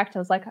Nintendo Direct. I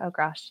was like, oh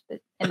gosh,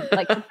 and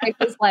like the price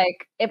was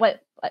like it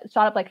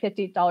shot up like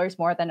 $50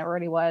 more than it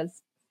already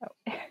was.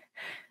 So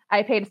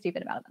I paid a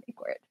stupid amount of money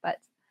for it, but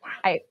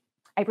I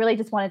really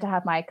just wanted to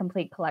have my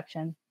complete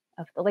collection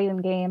of the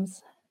Layton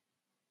games,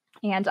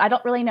 and I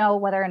don't really know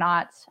whether or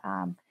not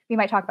we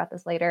might talk about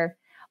this later.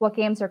 What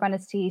games are going to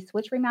see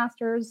Switch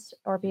remasters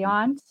or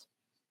beyond?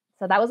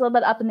 So that was a little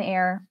bit up in the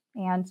air,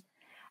 and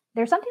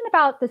there's something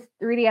about this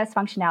 3DS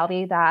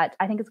functionality that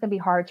I think it's going to be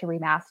hard to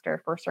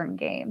remaster for certain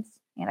games.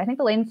 And I think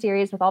the Layton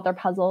series, with all their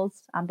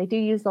puzzles, they do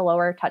use the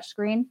lower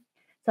touchscreen.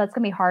 So it's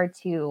going to be hard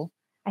to,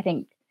 I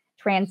think,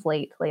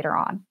 translate later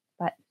on.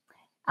 But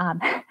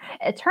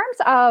in terms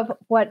of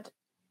what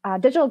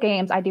digital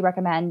games I do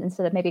recommend,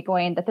 instead of maybe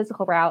going the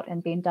physical route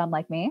and being dumb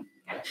like me.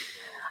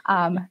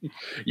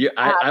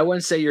 I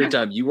wouldn't say you're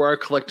dumb. You are a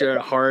collector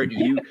at heart.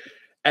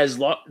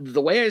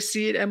 The way I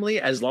see it, Emily,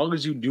 as long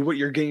as you do what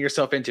you're getting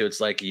yourself into, it's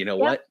like,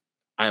 what?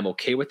 I'm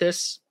okay with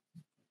this.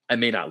 I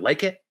may not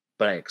like it,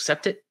 but I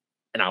accept it,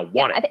 and I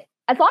want it.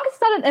 As long as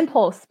it's not an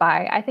impulse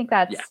buy, I think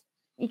that's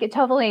you could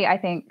totally, I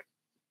think,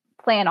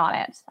 plan on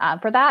it.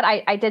 For that,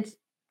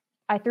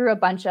 I threw a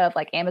bunch of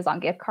like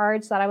Amazon gift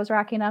cards that I was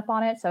racking up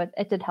on it, so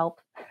it did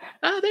help.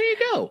 Oh, there you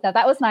go. So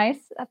that was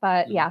nice,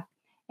 but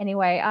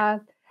anyway,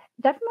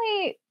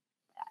 definitely.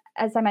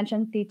 As I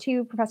mentioned, the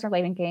two Professor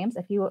Layton games,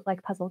 if you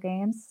like puzzle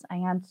games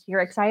and you're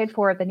excited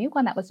for the new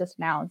one that was just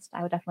announced,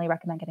 I would definitely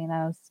recommend getting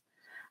those.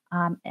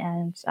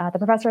 And the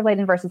Professor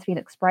Layton versus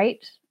Phoenix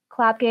Bright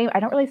collab game, I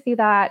don't really see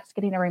that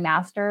getting a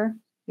remaster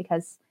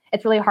because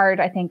it's really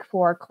hard, I think,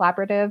 for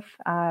collaborative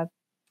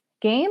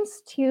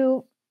games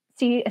to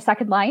see a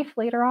second life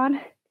later on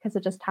because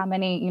of just how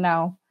many,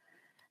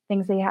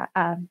 things they have,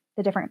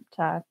 the different,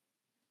 I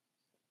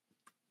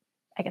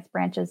guess,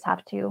 branches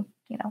have to,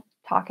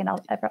 talk and all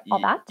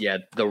that. Yeah,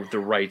 the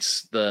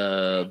rights,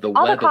 the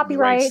all the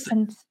copyrights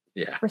and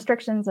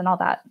restrictions and all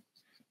that.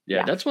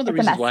 Yeah, that's one of the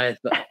reasons why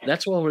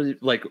that's one of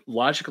the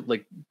logical,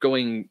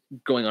 going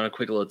on a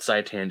quick little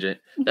side tangent.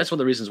 That's one of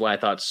the reasons why I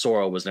thought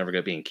Sora was never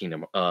going to be in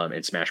Kingdom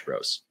in Smash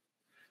Bros.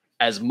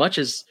 As much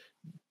as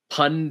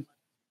pun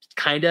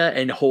kinda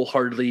and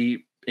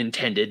wholeheartedly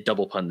intended,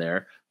 double pun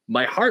there,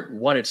 my heart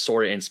wanted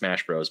Sora in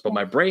Smash Bros, but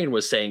my brain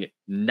was saying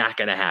not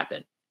going to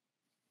happen.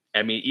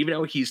 I mean, even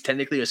though he's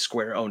technically a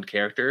Square-owned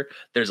character,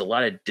 there's a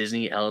lot of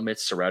Disney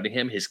elements surrounding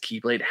him. His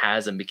Keyblade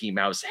has a Mickey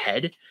Mouse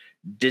head.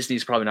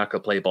 Disney's probably not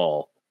going to play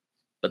ball,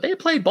 but they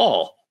play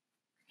ball.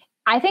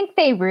 I think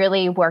they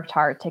really worked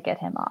hard to get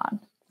him on.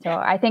 So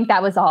I think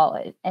that was all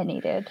it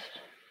needed.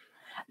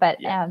 But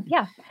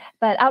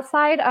but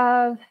outside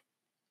of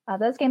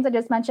those games I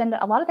just mentioned,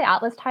 a lot of the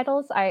Atlas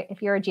titles,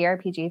 if you're a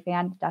JRPG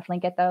fan, definitely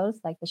get those,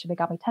 like the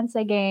Shibigami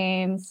Tensei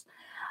games.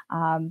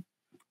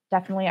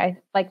 Definitely,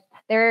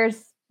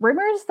 there's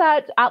rumors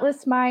that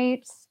Atlas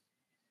might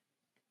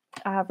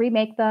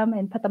remake them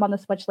and put them on the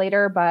Switch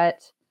later,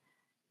 but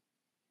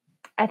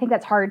I think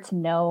that's hard to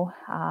know.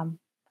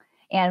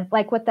 And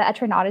like with the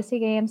Etrian Odyssey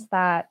games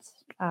that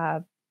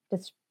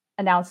just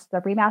announced the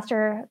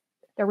remaster,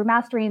 they're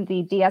remastering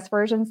the DS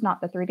versions,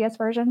 not the 3DS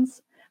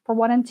versions for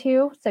 1 and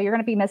 2. So you're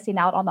going to be missing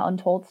out on the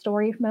Untold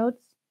Story modes.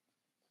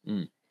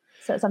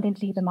 So it's something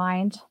to keep in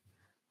mind.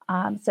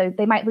 So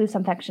they might lose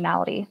some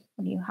functionality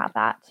when you have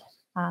that.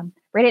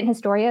 Radiant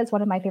Historia is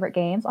one of my favorite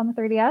games on the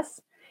 3DS.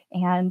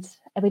 And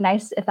it'd be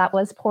nice if that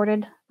was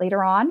ported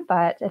later on.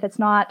 But if it's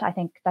not, I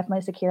think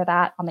definitely secure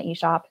that on the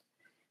eShop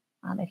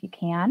if you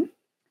can.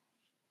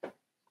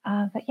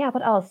 But yeah,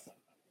 what else?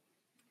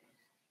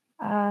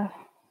 I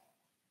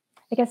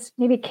guess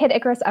maybe Kid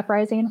Icarus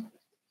Uprising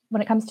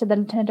when it comes to the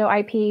Nintendo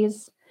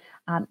IPs.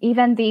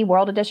 Even the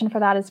World Edition for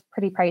that is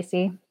pretty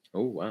pricey.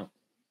 Oh, wow.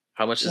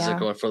 How much is it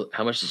going for?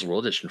 How much is the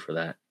World Edition for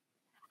that?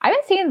 I've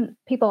been seeing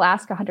people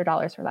ask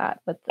 $100 for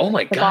that. With oh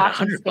my the God, box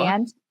and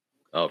stand.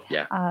 Oh,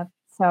 yeah.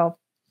 So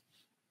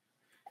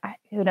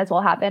who knows what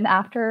will happen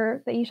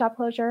after the eShop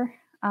closure.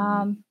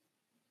 Yeah,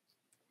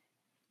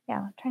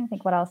 I'm trying to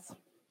think what else.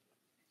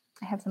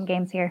 I have some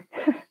games here.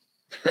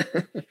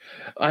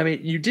 I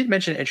mean, you did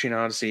mention Etrian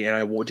Odyssey, and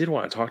I did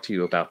want to talk to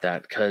you about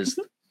that because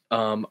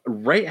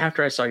right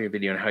after I saw your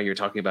video and how you're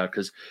talking about,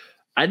 because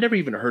I'd never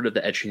even heard of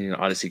the Etrian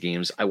Odyssey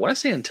games. I want to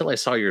say until I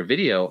saw your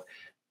video,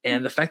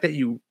 and the fact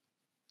that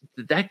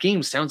that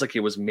game sounds like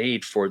it was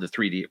made for the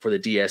 3D, for the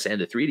DS and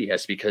the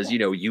 3DS, because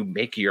you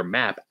make your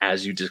map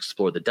as you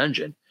explore the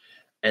dungeon,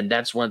 and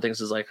that's one of the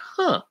things is like,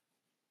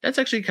 that's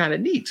actually kind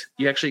of neat.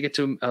 You actually get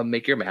to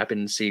make your map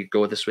and see,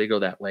 go this way, go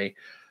that way.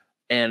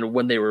 And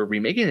when they were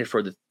remaking it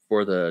for the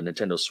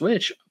Nintendo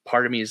Switch,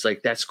 part of me is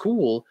like, that's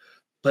cool,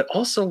 but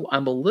also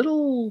I'm a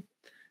little,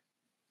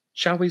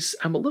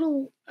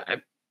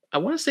 I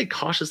want to say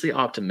cautiously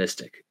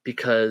optimistic,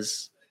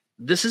 because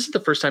this isn't the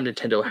first time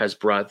Nintendo has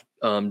brought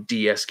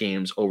DS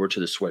games over to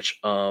the Switch.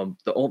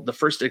 The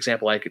first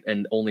example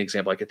only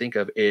example I could think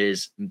of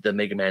is the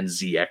Mega Man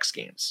ZX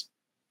games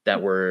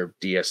that were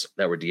DS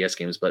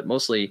games, but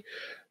mostly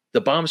the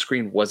bomb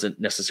screen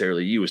wasn't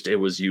necessarily used. It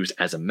was used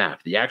as a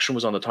map. The action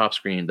was on the top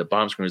screen. The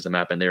bomb screen was the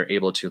map, and they're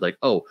able to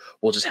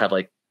we'll just have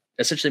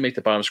essentially make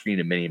the bomb screen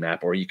a mini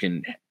map, or you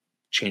can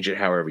change it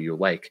however you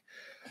like.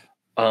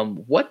 While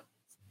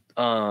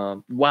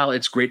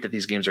it's great that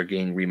these games are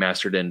getting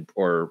remastered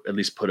or at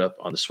least put up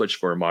on the Switch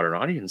for modern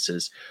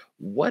audiences,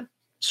 what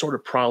sort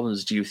of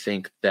problems do you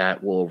think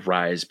that will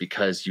rise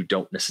because you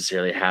don't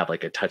necessarily have a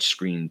touch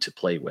screen to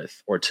play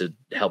with or to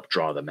help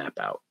draw the map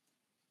out?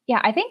 Yeah,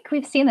 I think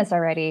we've seen this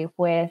already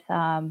with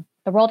The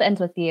World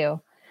Ends With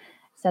You.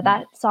 So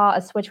that saw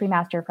a Switch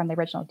remaster from the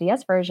original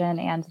DS version,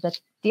 and the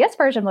DS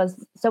version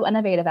was so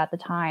innovative at the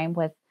time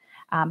with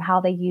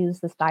how they use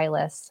the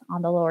stylus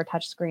on the lower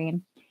touch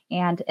screen.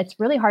 And it's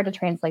really hard to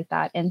translate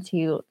that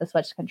into the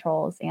Switch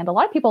controls. And a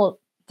lot of people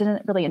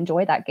didn't really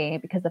enjoy that game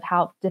because of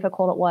how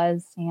difficult it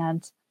was,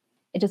 and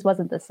it just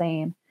wasn't the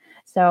same.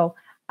 So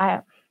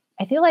I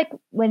feel like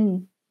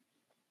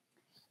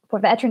for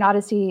the Etrian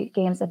Odyssey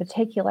games in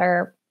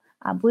particular,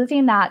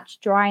 losing that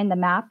drawing the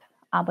map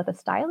with a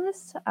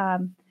stylus,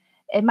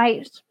 it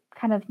might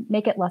kind of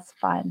make it less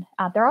fun.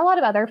 There are a lot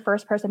of other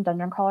first-person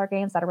dungeon crawler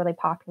games that are really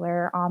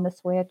popular on the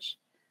Switch,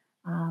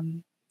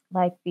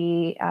 like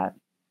the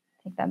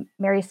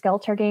Mary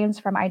Skelter games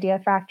from Idea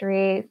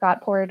Factory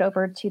got ported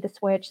over to the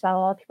Switch that a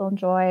lot of people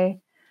enjoy.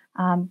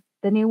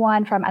 The new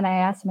one from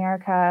NIS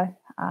America,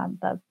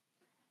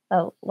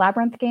 the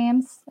Labyrinth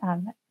games.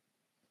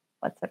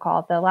 What's it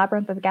called? The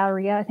Labyrinth of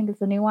Galleria, I think is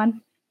the new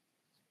one.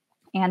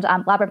 And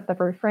Labyrinth of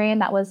Refrain,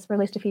 that was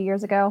released a few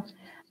years ago.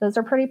 Those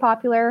are pretty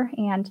popular,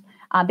 and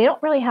they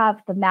don't really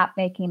have the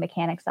map-making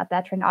mechanics that the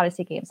Etrian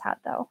Odyssey games had,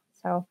 though.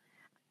 So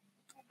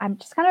I'm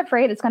just kind of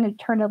afraid it's going to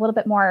turn a little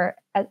bit more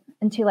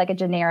into a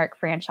generic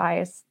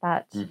franchise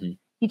that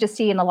you just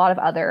see in a lot of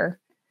other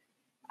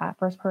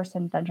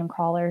first-person dungeon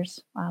crawlers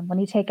when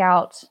you take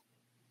out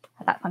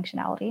that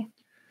functionality.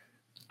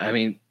 I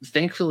mean,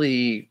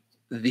 thankfully,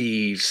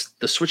 the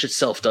Switch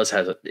itself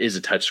is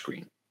a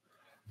touchscreen,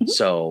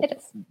 so it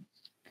is.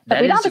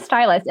 But we don't have a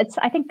stylus.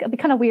 I think it'd be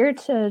kind of weird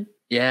to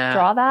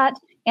draw that,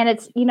 and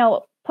it's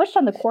pushed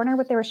on the corner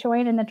what they were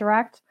showing in the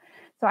direct.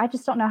 So I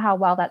just don't know how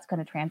well that's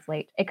going to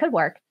translate. It could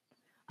work.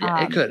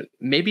 Yeah, it could.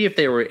 Maybe if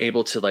they were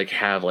able to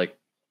have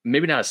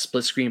maybe not a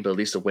split screen, but at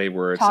least a way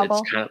where it's kind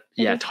of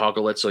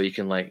toggle it so you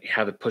can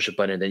have it push a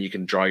button, and then you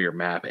can draw your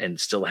map and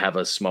still have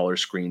a smaller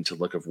screen to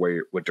look of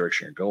what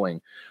direction you're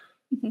going.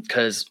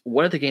 Because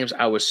one of the games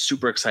I was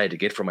super excited to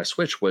get for my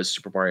Switch was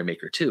Super Mario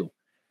Maker 2.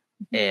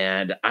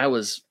 And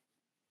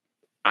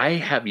I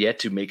have yet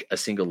to make a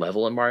single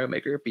level in Mario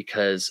Maker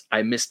because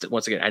I missed it.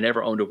 Once again, I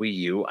never owned a Wii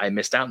U. I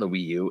missed out on the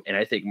Wii U. And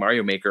I think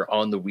Mario Maker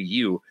on the Wii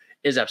U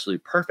is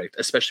absolutely perfect,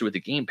 especially with the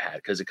gamepad,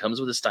 because it comes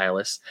with a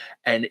stylus.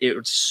 And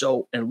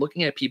and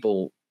looking at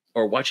people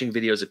or watching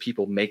videos of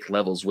people make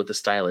levels with the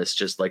stylus,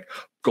 just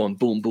going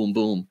boom, boom,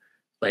 boom,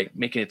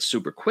 making it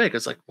super quick.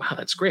 It's wow,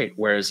 that's great.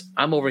 Whereas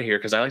I'm over here,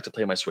 because I like to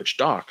play my Switch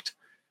docked.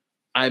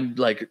 I'm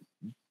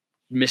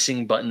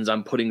missing buttons.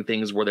 I'm putting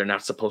things where they're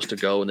not supposed to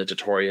go in the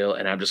tutorial,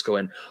 and I'm just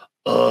going,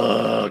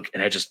 ugh,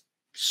 and I just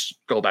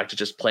go back to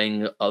just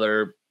playing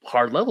other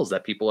hard levels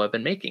that people have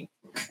been making.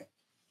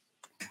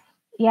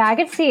 Yeah, I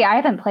could see. I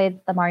haven't played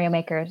the Mario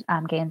Maker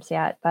games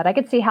yet, but I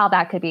could see how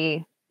that could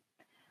be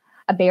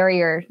a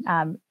barrier,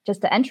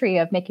 just the entry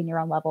of making your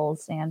own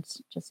levels, and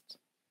just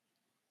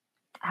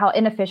how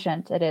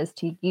inefficient it is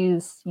to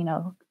use,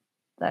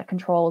 the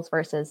controls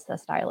versus the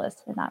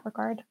stylus in that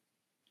regard.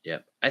 Yeah,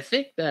 I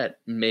think that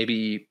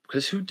maybe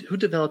because who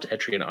developed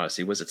Etrian and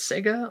Odyssey? Was it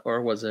Sega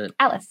or was it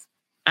Atlas?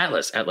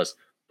 Atlas.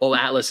 Oh,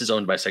 Atlas is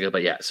owned by Sega,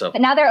 but yeah. So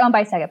but now they're owned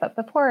by Sega, but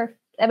before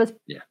it was,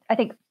 I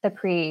think the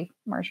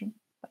pre-merger.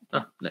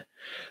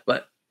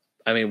 But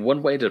I mean,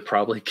 one way to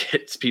probably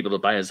get people to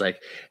buy is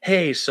like,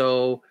 hey,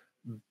 so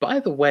by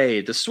the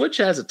way, the Switch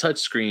has a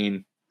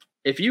touchscreen.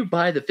 If you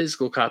buy the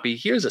physical copy,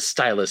 here's a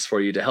stylus for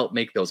you to help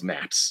make those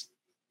maps.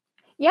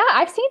 Yeah,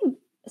 I've seen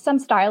some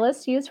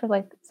stylus used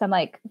for some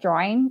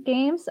drawing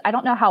games. I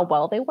don't know how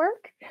well they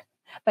work,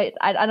 but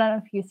I don't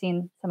know if you've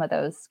seen some of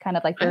those kind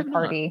of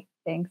third-party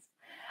things.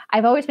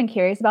 I've always been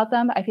curious about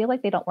them. I feel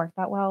like they don't work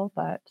that well,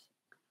 but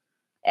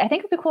I think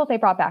it'd be cool if they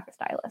brought back a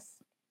stylus.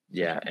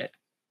 Yeah,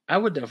 I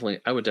would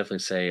definitely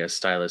say a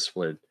stylus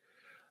would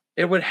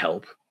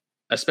help,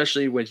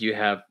 especially when you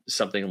have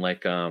something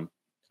like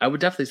I would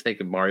definitely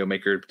think Mario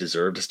Maker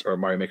deserved, or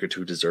Mario Maker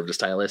 2 deserved a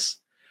stylus,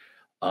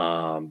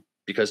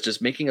 because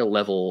just making a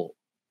level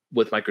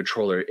with my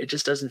controller, it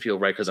just doesn't feel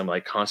right because I'm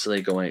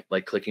constantly going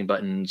clicking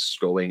buttons,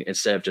 going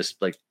instead of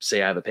just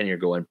say I have a pen here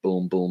going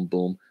boom boom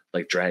boom,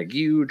 drag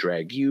you,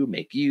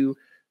 make you.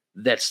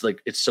 That's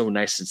it's so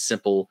nice and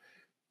simple.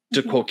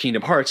 To quote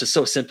Kingdom Hearts, it's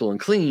so simple and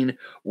clean,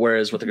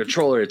 whereas with a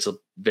controller, it's a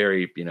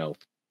very,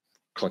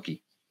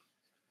 clunky.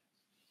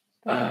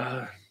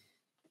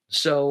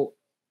 So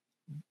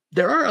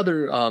there are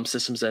other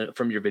systems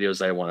from your videos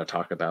that I want to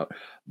talk about,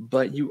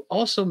 but you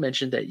also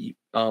mentioned that you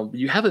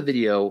have a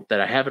video that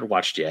I haven't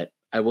watched yet.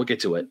 I will get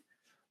to it,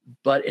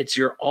 but it's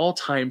your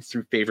all-time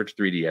favorite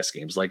 3DS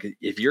games.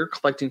 If you're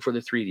collecting for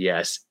the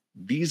 3DS,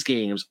 these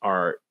games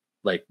are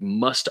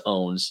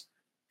must-owns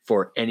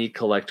for any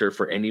collector,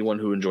 for anyone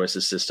who enjoys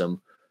the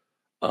system.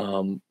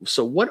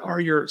 So what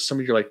are some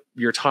of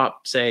your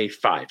top, say,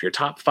 your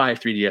top five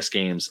 3DS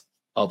games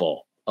of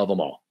them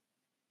all?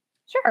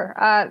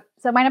 Sure.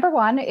 So my number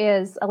one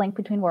is A Link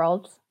Between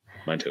Worlds.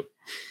 Mine too.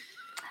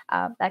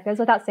 That goes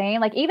without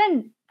saying.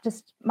 Even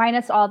just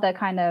minus all the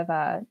kind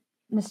of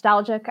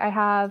nostalgic I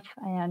have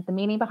and the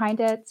meaning behind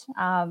it,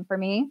 for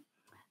me,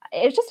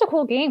 it's just a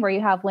cool game where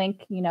you have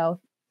Link,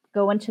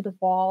 go into the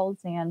walls,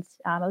 and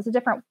it was a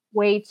different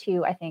way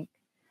to, I think,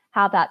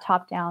 have that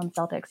top-down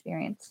Zelda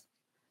experience.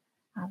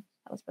 That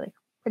was really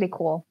pretty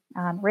cool.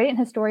 Radiant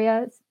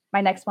Historia is my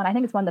next one. I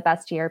think it's one of the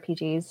best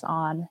JRPGs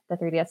on the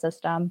 3DS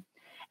system.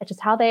 It's just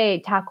how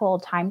they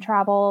tackled time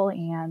travel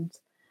and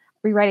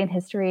rewriting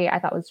history. I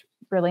thought was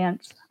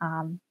brilliant,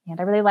 and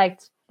I really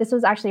liked. This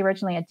was actually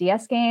originally a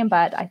DS game,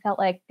 but I felt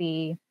like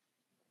the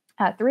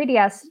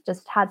 3DS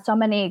just had so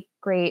many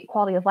great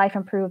quality of life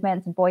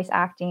improvements and voice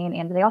acting,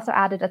 and they also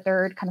added a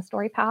third kind of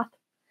story path.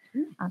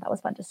 That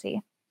was fun to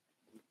see.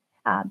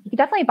 You can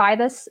definitely buy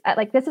this.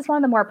 This is one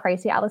of the more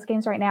pricey Atlas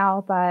games right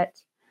now, but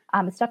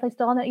it's definitely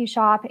still in the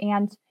eShop,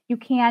 and you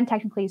can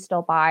technically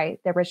still buy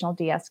the original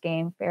DS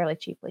game fairly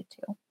cheaply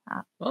too.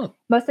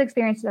 Most of the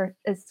experience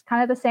is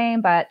kind of the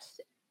same, but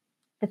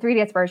the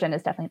 3DS version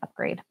is definitely an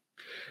upgrade.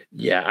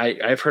 Yeah,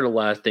 I've heard a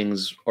lot of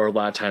things, or a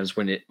lot of times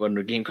when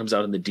the game comes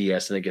out on the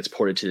DS and it gets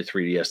ported to the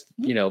 3DS,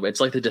 it's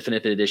like the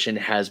definitive edition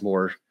has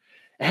more.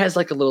 It has a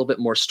little bit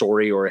more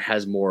story, or it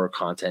has more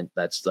content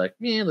that's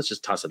let's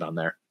just toss it on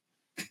there.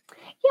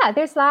 Yeah,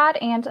 there's that.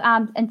 And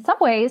in some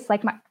ways,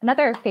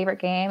 another favorite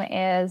game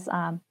is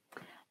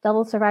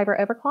Devil Survivor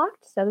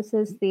Overclocked. So this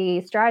is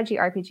the strategy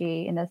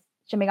RPG in the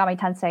Shin Megami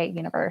Tensei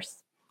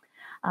universe.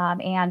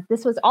 And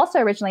this was also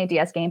originally a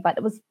DS game, but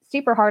it was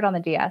super hard on the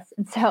DS.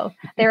 And so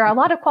there are a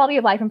lot of quality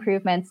of life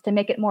improvements to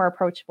make it more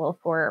approachable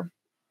for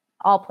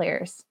all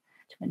players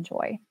to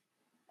enjoy.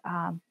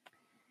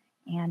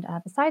 And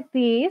besides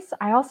these,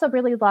 I also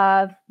really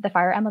love the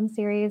Fire Emblem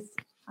series.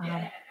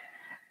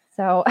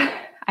 So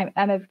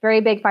I'm a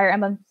very big Fire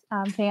Emblem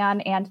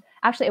fan, and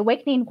actually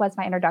Awakening was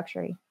my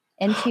introductory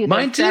into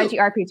the strategy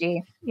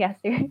RPG. Yes,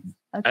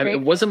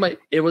 it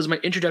was my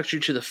introductory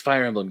to the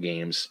Fire Emblem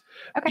games,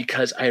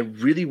 because I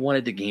really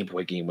wanted the Game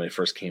Boy game when it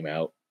first came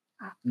out.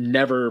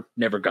 Never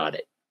got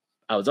it.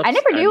 I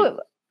never knew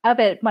of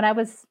it when I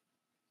was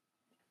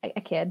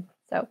a kid,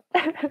 so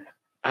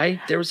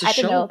there was a I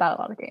show. didn't know about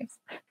a lot of games.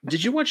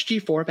 Did you watch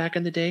G4 back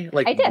in the day?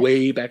 I did.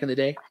 Way back in the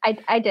day?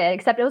 I did,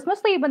 except it was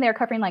mostly when they were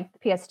covering the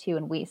PS2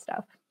 and Wii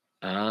stuff.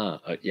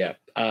 Yeah.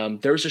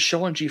 There was a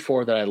show on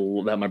G4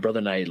 that my brother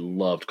and I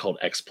loved called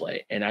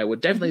X-Play, and I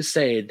would definitely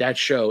say that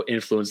show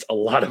influenced a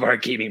lot of our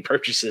gaming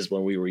purchases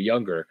when we were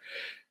younger.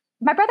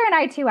 My brother and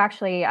I too,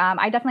 actually.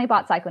 I definitely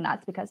bought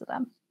Psychonauts because of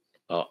them.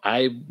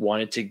 I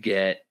wanted to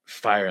get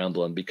Fire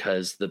Emblem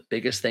because the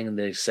biggest thing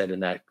they said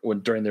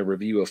during their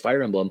review of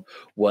Fire Emblem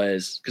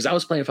was, because I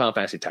was playing Final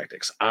Fantasy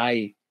Tactics.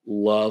 I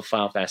love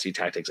Final Fantasy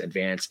Tactics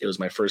Advance. It was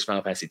my first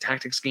Final Fantasy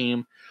Tactics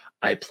game.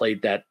 I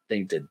played that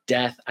thing to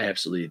death. I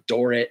absolutely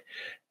adore it.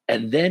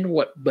 And then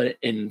but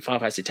in Final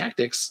Fantasy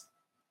Tactics,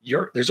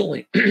 there's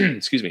only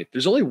excuse me,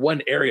 there's only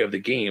one area of the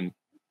game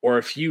or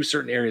a few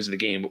certain areas of the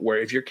game where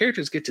if your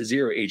characters get to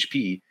 0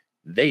 HP,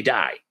 they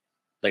die.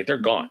 Like they're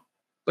gone.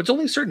 But it's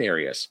only certain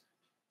areas.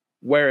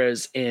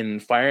 Whereas in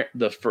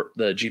the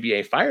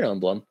GBA Fire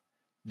Emblem,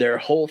 their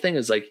whole thing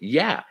is like,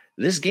 yeah,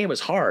 this game is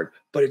hard,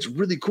 but it's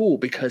really cool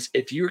because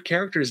if your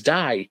characters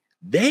die,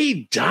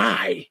 they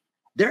die.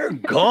 They're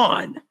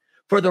gone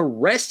for the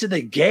rest of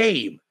the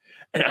game.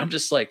 And I'm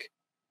just like,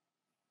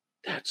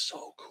 that's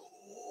so cool.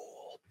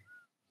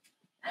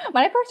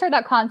 When I first heard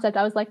that concept,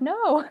 I was like,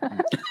 no,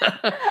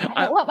 I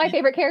don't want my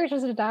favorite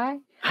characters to die.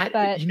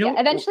 But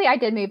eventually I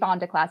did move on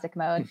to classic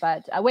mode,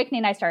 but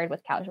Awakening I started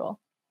with casual,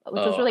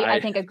 which was really, I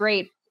think, a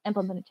great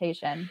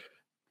implementation.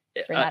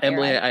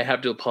 Emily, era. I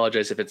have to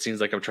apologize if it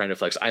seems like I'm trying to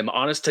flex. I'm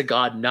honest to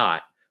God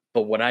not.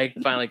 But when I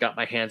finally got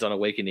my hands on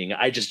Awakening,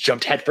 I just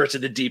jumped headfirst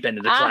in the deep end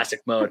of the classic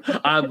mode.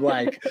 I'm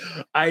like,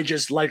 I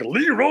just like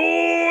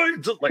Leroy,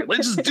 like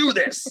let's just do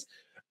this.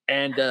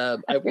 And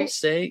I will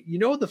say,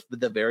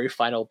 the very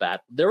final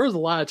battle, there was a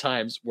lot of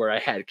times where I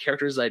had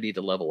characters I need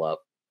to level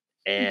up,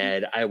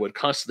 and I would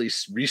constantly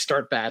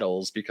restart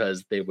battles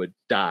because they would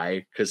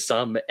die because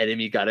some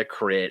enemy got a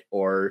crit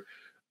or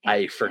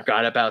I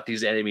forgot about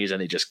these enemies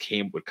and they just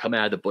would come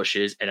out of the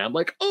bushes, and I'm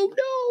like, oh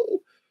no.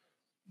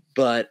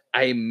 But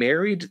I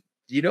married,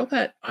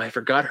 that I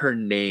forgot her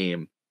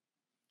name.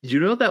 She's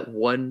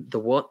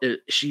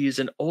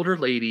an older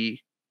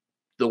lady,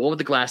 the one with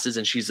the glasses,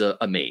 and she's a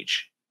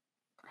mage.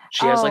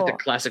 She has like the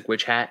classic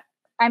witch hat.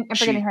 I'm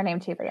forgetting her name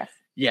too, but yes.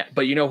 Yeah,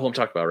 but you know who I'm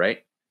talking about, right?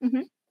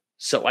 Mm-hmm.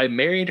 So I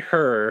married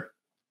her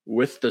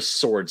with the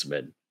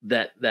swordsman,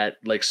 that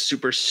like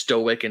super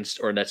stoic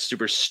or that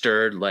super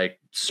stirred like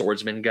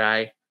swordsman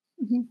guy.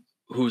 Mm-hmm.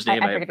 Whose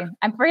name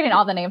I'm forgetting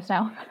all the names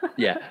now.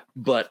 Yeah,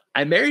 but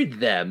I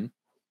married them.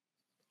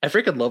 I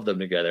freaking love them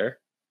together,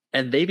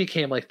 and they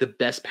became like the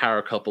best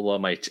power couple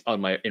in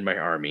my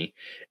army.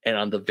 And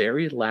on the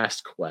very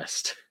last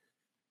quest,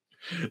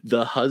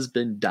 the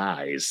husband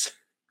dies,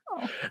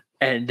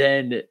 and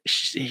then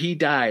he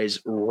dies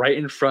right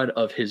in front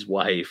of his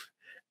wife.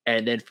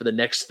 And then for the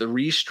next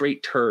 3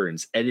 straight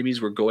turns, enemies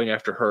were going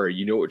after her.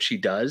 You know what she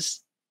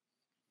does?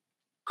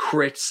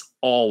 Crits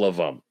all of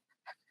them.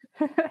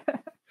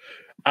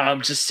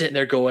 I'm just sitting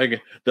there going,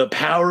 the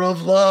power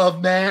of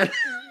love, man.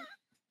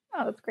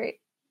 Oh, that's great.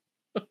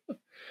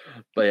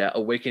 But yeah,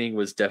 Awakening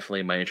was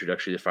definitely my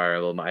introduction to Fire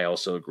Emblem. I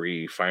also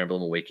agree, Fire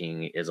Emblem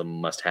Awakening is a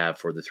must-have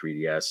for the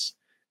 3DS.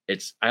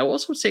 I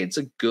also say it's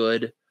a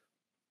good,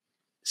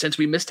 since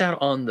we missed out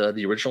on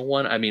the original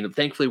one. I mean,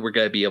 thankfully we're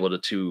going to be able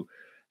to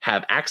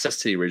have access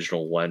to the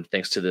original one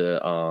thanks to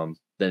the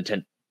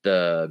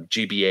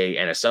GBA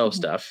NSO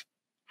stuff.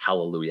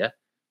 Hallelujah.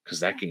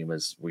 Because that game,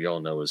 as we all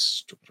know, is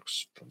stupid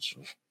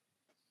expensive.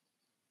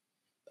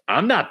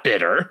 I'm not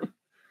bitter.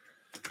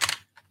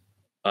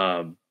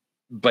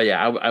 But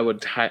yeah, I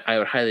would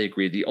highly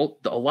agree.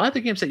 A lot of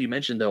the games that you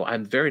mentioned, though,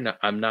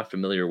 I'm not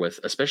familiar with,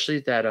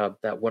 especially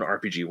that one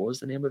RPG. What was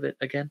the name of it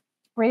again?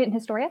 Radiant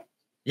Historia.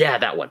 Yeah,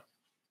 that one.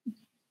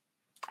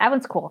 That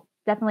one's cool.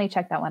 Definitely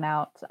check that one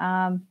out.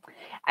 I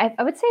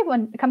would say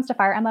when it comes to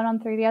Fire Emblem on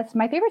 3DS,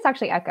 my favorite's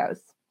actually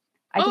Echoes.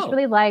 I just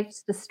really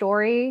liked the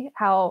story,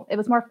 how it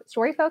was more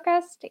story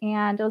focused,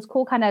 and it was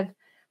cool kind of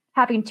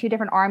having 2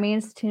 different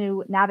armies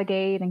to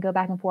navigate and go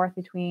back and forth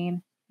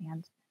between.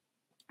 And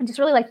I just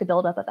really like the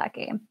build up of that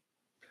game.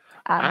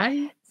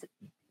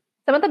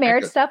 Some of the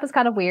marriage stuff was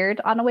kind of weird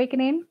on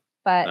Awakening,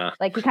 but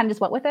like we kind of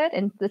just went with it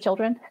and the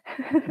children.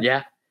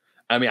 Yeah.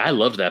 I mean, I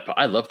loved that.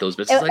 I loved those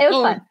bits. It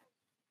was fun.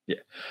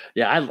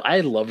 Yeah.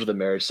 I loved the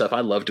marriage stuff. I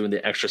loved doing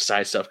the extra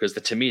side stuff because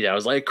to me that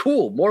was like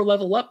cool, more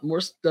level up,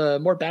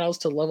 more battles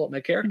to level up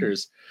my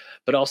characters.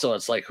 Mm-hmm. But also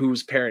it's like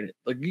whose parent,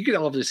 like you can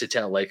obviously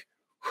tell like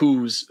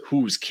whose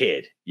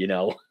kid,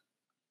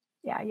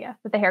 Yeah.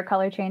 With the hair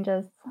color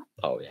changes.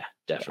 Oh yeah,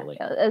 definitely.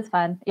 Yeah, it was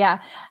fun. Yeah.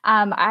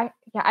 I've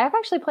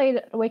actually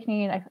played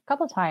Awakening a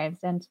couple of times,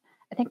 and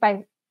I think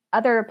by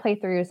other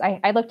playthroughs,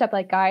 I looked up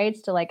like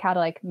guides to like how to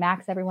like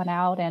max everyone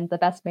out and the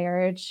best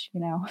marriage,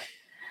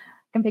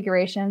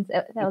 configurations.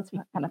 That was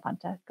kind of fun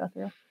to go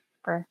through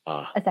for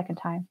a second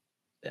time.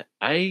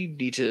 I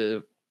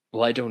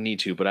don't need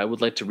to, but I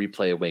would like to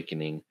replay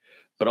Awakening.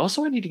 But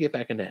also I need to get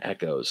back into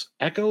Echoes.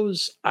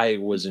 Echoes I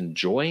was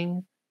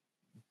enjoying,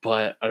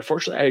 but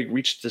unfortunately I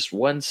reached this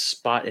one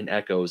spot in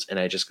Echoes and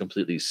I just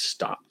completely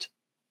stopped.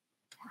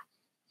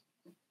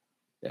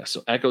 Yeah,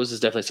 so Echoes is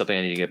definitely something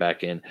I need to get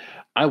back in.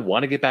 I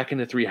want to get back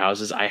into Three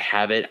Houses. I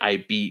have it.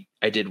 I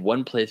did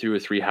one playthrough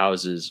of Three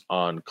Houses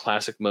on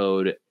classic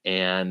mode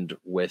and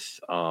with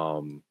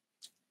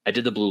I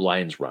did the Blue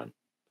Lions run.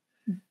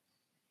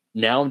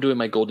 Now I'm doing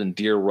my Golden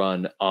Deer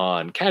run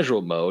on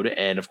casual mode,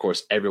 and of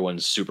course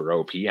everyone's super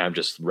OP. I'm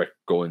just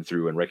going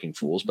through and wrecking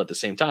fools, but at the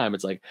same time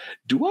it's like,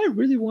 do I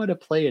really want to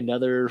play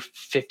another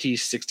 50,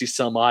 60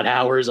 some odd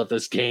hours of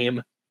this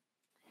game?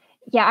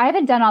 Yeah, I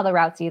haven't done all the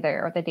routes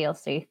either, or the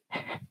DLC.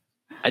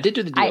 I did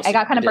do the DLC. I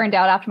got kind of burned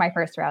out after my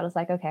first route. I was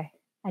like, okay,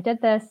 I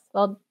did this.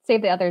 Well,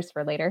 save the others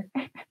for later.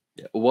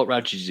 Yeah. What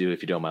route did you do,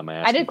 if you don't mind my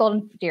asking? I did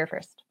Golden Deer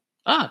first.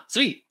 Ah,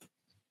 sweet.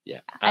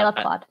 Yeah. I love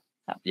Claude.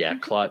 So. Yeah,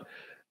 Claude.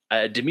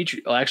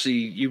 Dimitri, actually,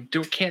 you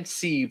can't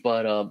see,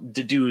 but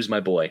Dedoo's my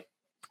boy.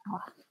 Oh.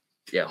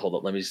 Yeah, hold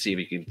up. Let me see if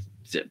you can.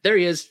 There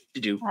he is.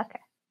 Dedoo. Okay.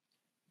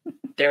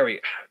 There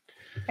we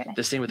go.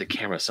 The same with the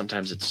camera.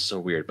 Sometimes it's so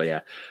weird, but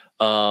yeah.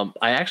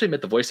 I actually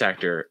met the voice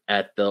actor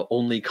at the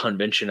only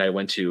convention I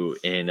went to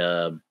in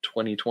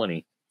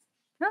 2020.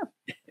 Oh.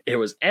 It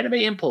was Anime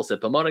Impulse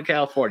at Pomona,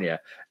 California.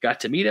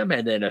 Got to meet him,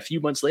 and then a few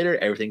months later,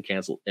 everything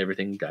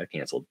got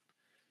canceled.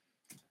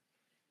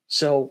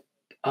 So,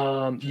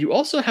 you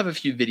also have a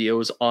few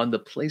videos on the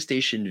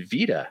PlayStation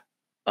Vita.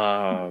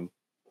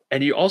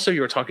 And you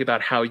were talking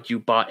about how you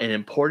bought an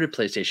imported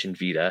PlayStation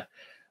Vita.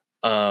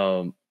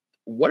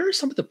 What are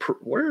some of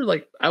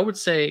the, I would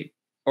say,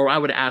 or I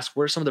would ask,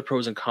 what are some of the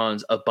pros and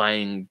cons of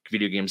buying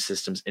video game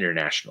systems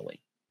internationally?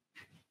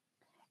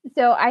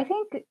 So I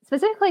think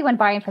specifically when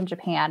buying from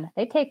Japan,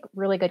 they take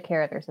really good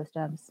care of their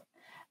systems.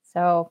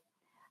 So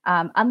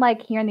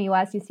unlike here in the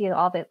US, you see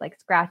all the like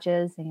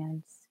scratches,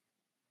 and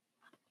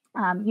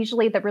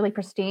usually the really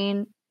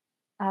pristine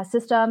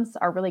systems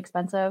are really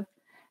expensive.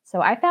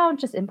 So I found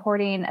just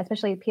importing,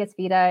 especially PS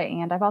Vita,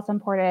 and I've also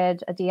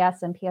imported a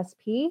DS and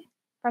PSP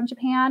from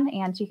Japan,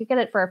 and you could get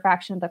it for a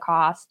fraction of the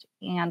cost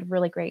and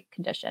really great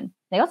condition.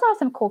 They also have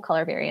some cool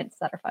color variants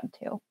that are fun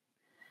too.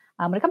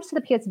 When it comes to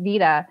the PS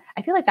Vita,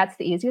 I feel like that's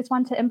the easiest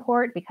one to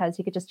import because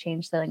you could just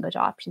change the language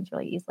options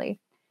really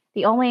easily.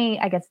 The only,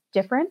 I guess,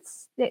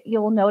 difference that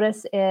you'll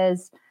notice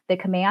is the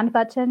command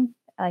button.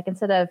 Like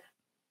instead of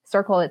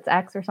circle, it's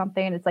X or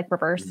something. It's like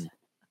reverse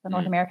the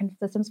North American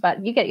systems,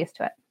 but you get used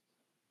to it.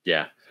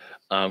 Yeah,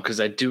 because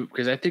I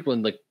think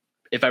when, like,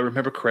 if I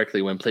remember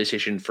correctly, when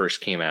PlayStation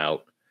first came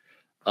out,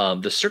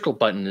 the circle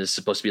button is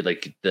supposed to be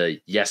like the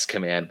yes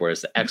command,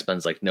 whereas the X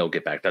button's like no,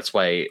 get back. That's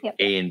why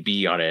A and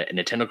B on a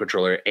Nintendo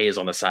controller, A is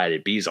on the side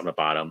and B is on the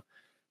bottom.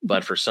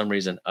 But for some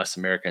reason, us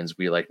Americans,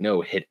 we like no,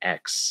 hit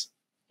X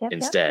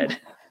instead.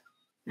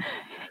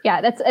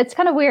 Yeah, it's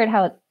kind of weird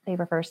how they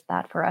reversed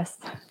that for us.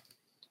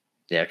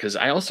 Yeah, because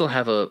I also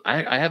have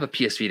I have a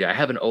PS Vita. I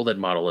have an OLED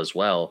model as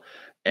well,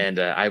 and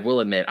I will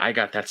admit I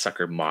got that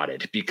sucker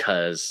modded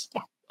because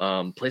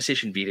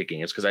PlayStation Vita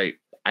games. Because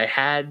I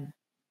had.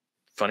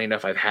 Funny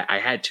enough, I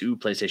had two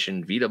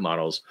PlayStation Vita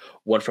models,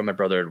 one from my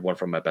brother and one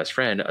from my best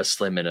friend, a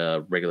slim and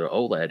a regular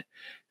OLED.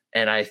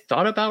 And I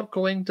thought about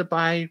going to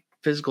buy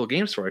physical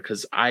games for it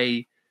because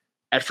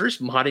at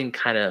first modding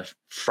kind of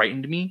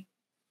frightened me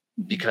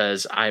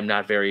because I'm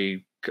not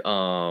very,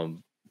 I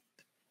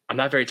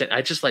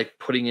just like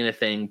putting in a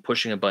thing,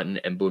 pushing a button,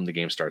 and boom, the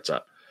game starts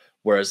up.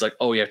 Whereas like,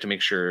 you have to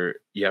make sure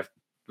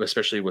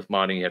especially with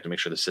modding, you have to make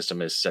sure the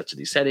system is set to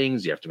these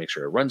settings. You have to make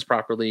sure it runs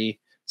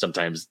properly.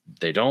 Sometimes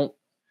they don't.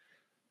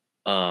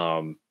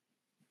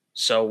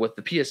 So with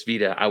the PS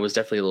Vita, I was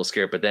definitely a little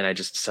scared, but then I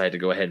just decided to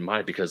go ahead and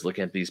mod it because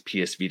looking at these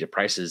PS Vita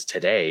prices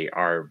today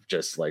are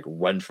just like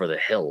run for the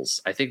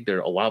hills. I think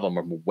a lot of them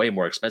are way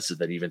more expensive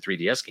than even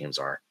 3DS games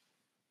are.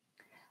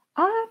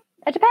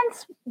 It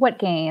depends what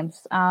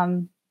games.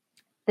 The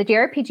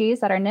JRPGs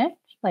that are niche,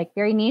 like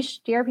very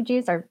niche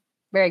JRPGs, are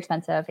very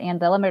expensive, and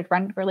the limited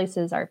run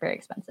releases are very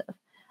expensive.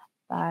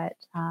 But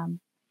I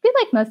feel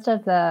like most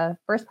of the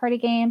first party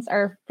games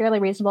are fairly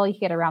reasonable. You can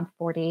get around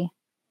 40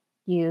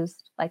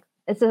 used. Like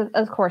it's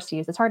of course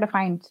used. It's hard to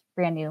find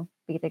brand new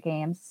Vita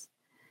games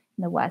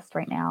in the West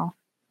right now.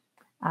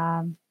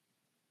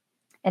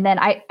 And then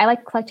I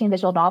like collecting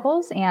visual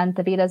novels, and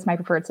the Vita is my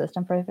preferred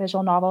system for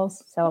visual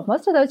novels. So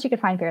most of those you can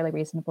find fairly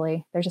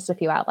reasonably. There's just a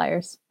few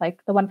outliers.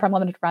 Like the one from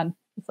Limited Run,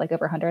 it's like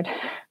over 100.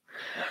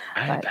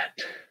 I bet.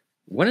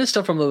 When is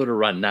stuff from Limited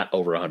Run not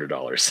over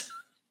 $100?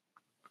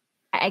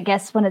 I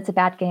guess when it's a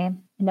bad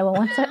game and no one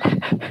wants it.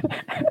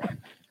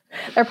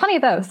 There are plenty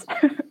of those.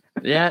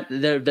 Yeah,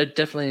 there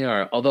definitely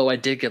are. Although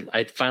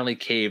I finally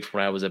caved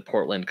when I was at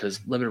Portland because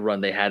Limited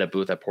Run, they had a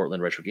booth at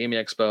Portland Retro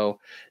Gaming Expo.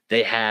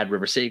 They had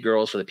River City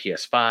Girls for the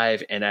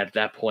PS5. And at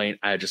that point,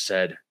 I just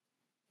said,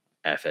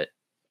 F it.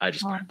 I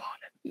just bought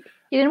it.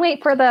 You didn't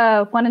wait for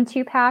the 1 and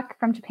 2 pack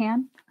from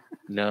Japan?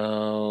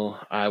 No,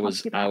 I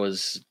was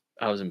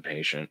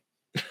impatient.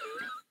 If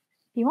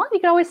you want, you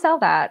can always sell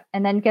that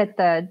and then get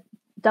the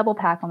double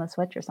pack on the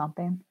Switch or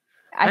something.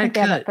 I think they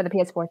have it for the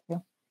PS4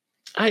 too.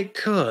 I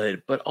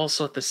could, but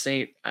also at the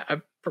same,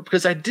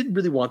 because I did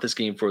really want this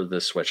game for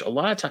the Switch. A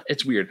lot of time,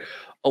 it's weird.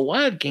 A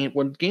lot of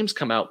when games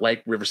come out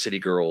like River City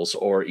Girls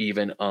or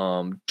even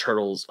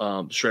Turtles,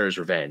 Shredder's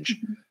Revenge,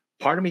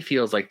 part of me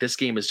feels like this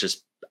game is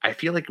just. I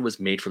feel like it was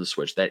made for the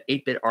Switch. That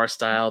 8-bit art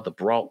style,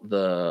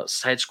 the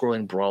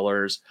side-scrolling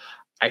brawlers.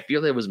 I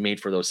feel it was made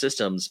for those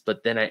systems.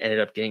 But then I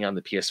ended up getting on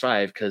the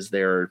PS5 because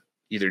they're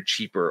either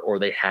cheaper or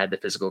they had the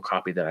physical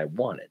copy that I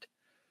wanted.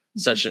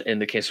 Such in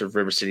the case of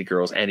River City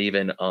Girls and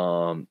even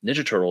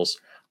Ninja Turtles,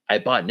 I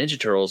bought Ninja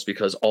Turtles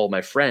because all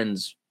my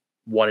friends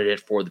wanted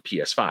it for the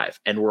PS5,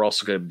 and we're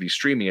also going to be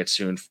streaming it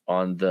soon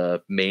on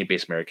the main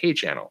Base Arcade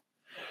channel.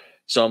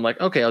 So I'm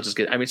like, okay, I'll just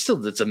get. I mean,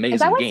 still, it's an amazing.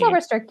 Is that one game. still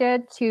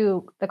restricted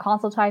to the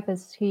console type?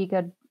 Is who you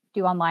could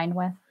do online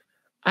with?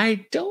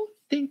 I don't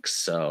think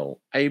so.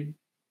 I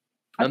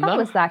thought it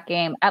was that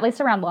game, at least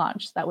around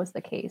launch. That was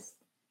the case.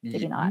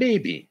 Maybe not.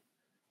 Maybe.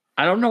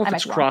 I don't know if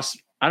it's cross.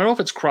 I don't know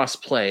if it's cross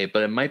play,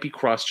 but it might be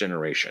cross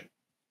generation.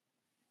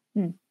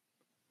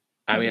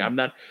 I mean, I'm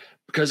not,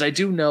 because I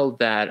do know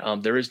that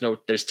there's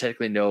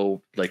technically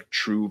no like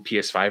true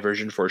PS5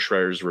 version for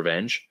Shredder's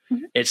Revenge.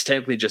 It's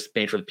technically just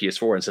made for the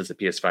PS4, and since the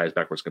PS5 is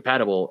backwards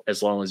compatible,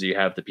 as long as you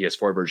have the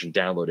PS4 version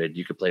downloaded,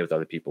 you can play with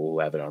other people who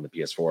have it on the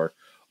PS4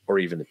 or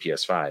even the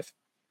PS5.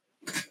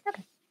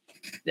 Okay.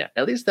 Yeah,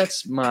 at least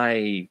that's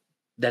my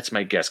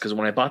guess, because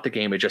when I bought the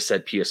game, it just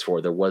said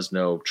PS4. There was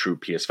no true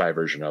PS5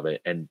 version of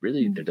it, and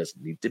really there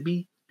doesn't need to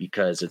be,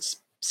 because it's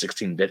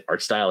 16-bit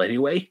art style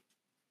anyway.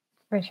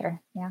 For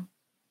sure, yeah.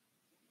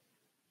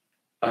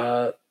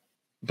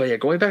 But yeah,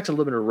 going back to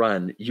Limited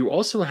Run, you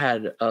also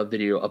had a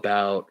video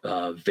about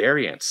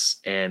variants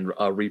and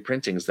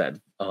reprintings that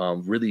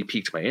really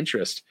piqued my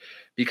interest,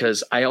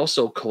 because I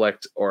also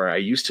collect, or I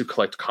used to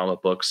collect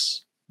comic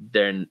books.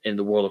 Then in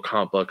the world of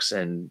comic books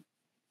and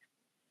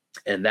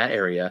that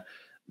area,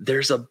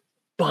 there's a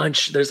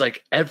bunch. There's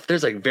like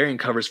variant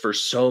covers for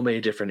so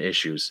many different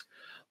issues.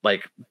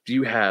 Like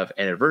you have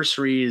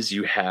anniversaries,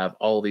 you have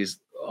all these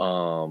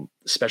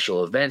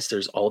special events.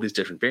 There's all these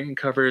different variant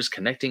covers,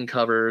 connecting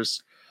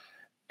covers.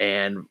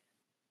 And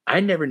I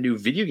never knew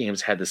video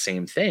games had the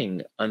same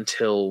thing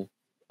until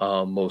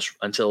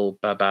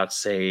about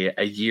say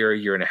a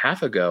year and a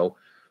half ago,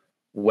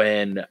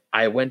 when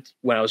I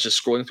was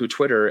just scrolling through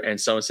Twitter and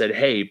someone said,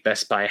 "Hey,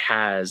 Best Buy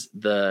has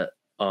the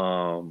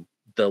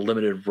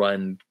limited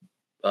run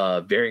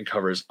variant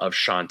covers of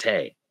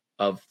Shantae,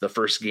 of the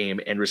first game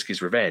and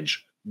Risky's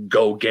Revenge.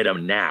 Go get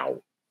them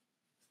now."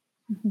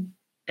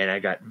 And I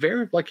got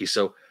very lucky.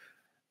 So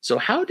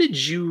how did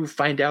you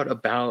find out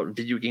about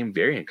video game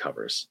variant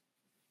covers?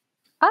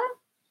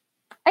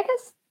 I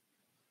guess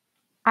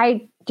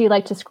I do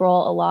like to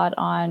scroll a lot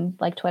on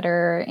like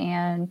Twitter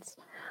and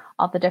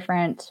all the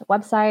different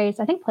websites.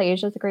 I think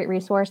PlayAsia is a great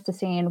resource to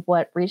seeing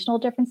what regional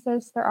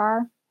differences there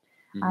are.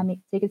 So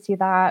you can see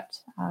that.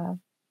 But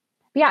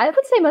yeah, I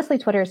would say mostly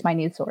Twitter is my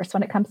news source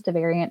when it comes to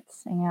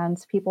variants and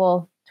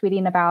people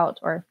tweeting about,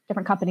 or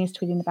different companies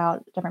tweeting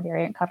about different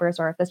variant covers,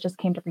 or if this just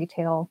came to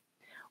retail,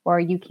 or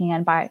you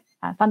can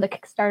fund a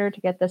Kickstarter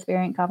to get this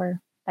variant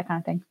cover, that kind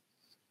of thing.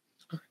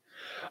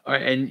 All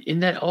right, and in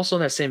that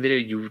same video,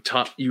 you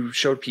taught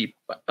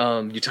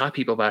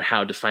people about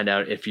how to find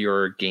out if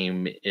your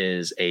game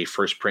is a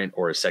first print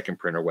or a second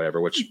print or whatever,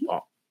 which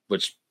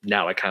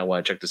now I kind of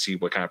want to check to see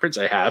what kind of prints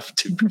I have,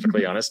 to be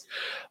perfectly honest.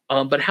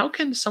 But how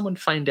can someone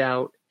find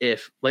out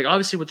if, like,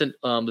 obviously with the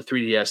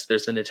 3DS,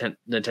 there's the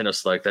Nintendo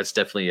Select, that's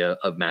definitely a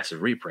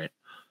massive reprint.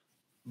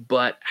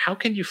 But how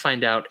can you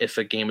find out if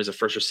a game is a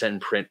first or second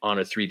print on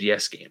a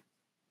 3DS game?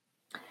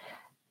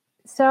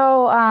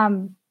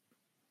 So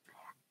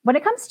when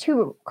it comes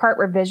to cart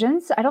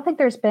revisions, I don't think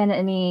there's been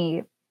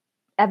any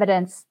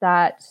evidence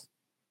that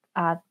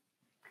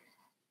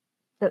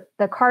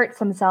the carts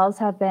themselves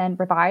have been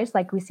revised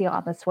like we see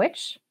on the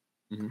Switch.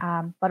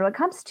 But when it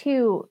comes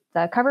to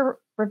the cover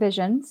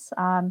revisions,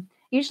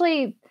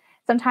 usually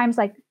sometimes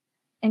like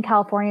in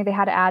California, they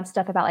had to add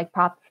stuff about like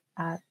Prop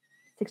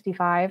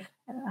 65,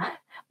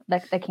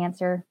 like the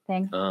cancer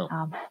thing.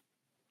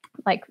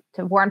 Like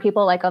to warn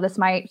people like, oh, this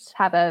might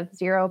have a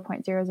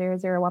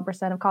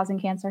 0.0001% of causing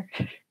cancer.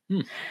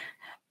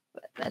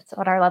 That's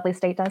what our lovely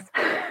state does.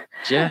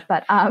 Yeah.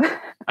 But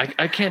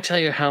I can't tell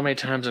you how many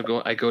times I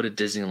go to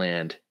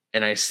Disneyland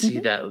and I see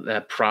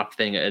that prop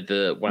thing at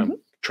when I'm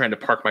trying to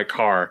park my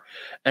car,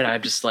 and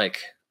I'm just like,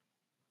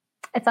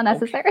 it's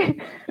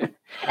unnecessary. Okay.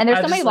 And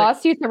there's so many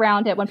lawsuits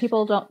around it when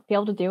people don't be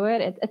able to do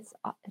it. It's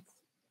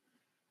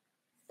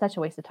such a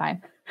waste of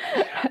time.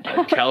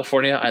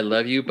 California, I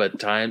love you, but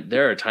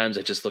there are times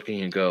I just look at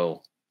you and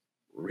go,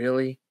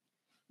 really?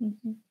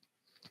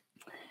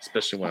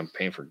 Especially when I'm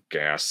paying for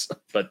gas.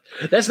 But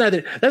that's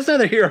neither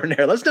here nor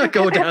there. Let's not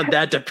go down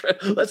that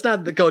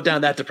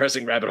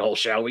depressing rabbit hole,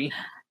 shall we?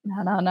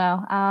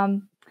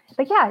 No.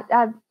 But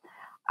yeah,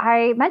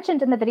 I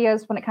mentioned in the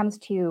videos, when it comes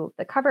to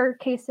the cover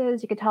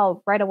cases, you could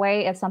tell right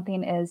away if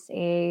something is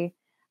a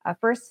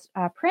first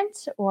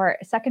print or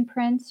a second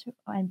print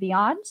and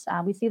beyond.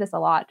 We see this a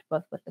lot,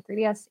 both with the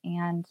 3DS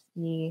and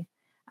the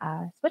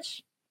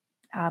Switch.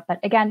 But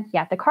again,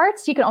 yeah, the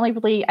carts, you can only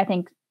really, I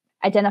think,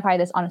 identify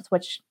this on a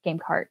Switch game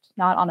cart,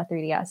 not on a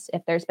 3DS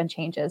if there's been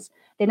changes.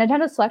 The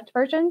Nintendo Select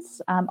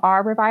versions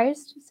are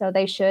revised, so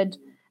they should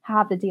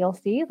have the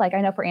DLC. Like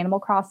I know for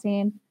Animal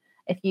Crossing,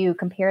 if you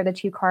compare the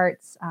two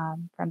carts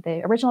from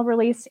the original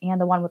release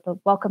and the one with the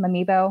Welcome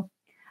Amiibo,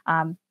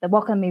 the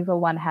Welcome Amiibo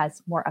one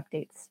has more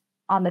updates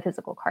on the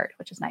physical cart,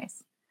 which is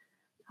nice.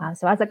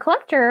 So as a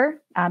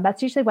collector,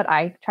 that's usually what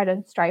I try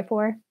to strive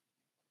for.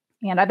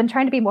 And I've been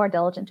trying to be more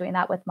diligent doing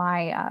that with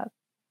my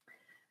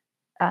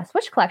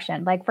Switch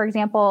collection. Like, for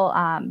example,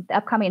 the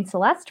upcoming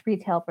Celeste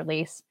retail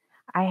release,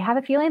 I have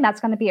a feeling that's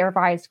going to be a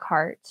revised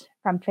cart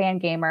from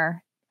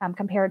Fangamer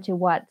compared to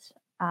what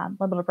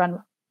Limited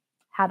Run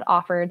had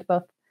offered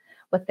both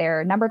with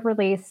their numbered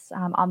release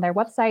on their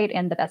website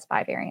and the Best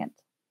Buy variant.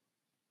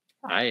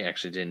 I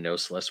actually didn't know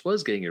Celeste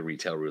was getting a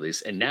retail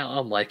release, and now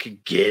I'm like,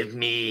 give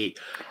me.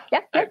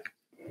 Yep.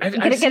 I've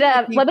you can get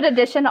a limited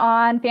edition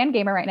on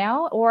Fangamer right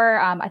now, or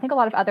I think a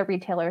lot of other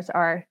retailers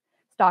are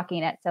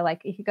stocking it. So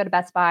like, you could go to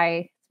Best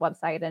Buy's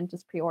website and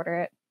just pre-order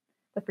it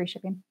with free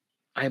shipping.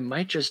 I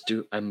might just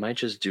do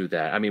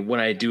that. I mean, when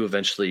I do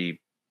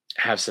eventually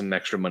have some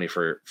extra money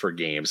for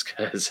games,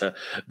 because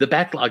the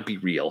backlog be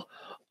real.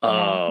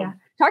 Yeah.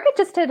 Target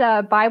just did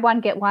a buy one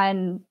get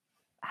one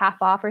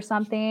half off or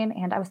something,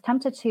 and I was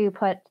tempted to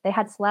they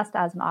had Celeste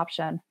as an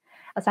option.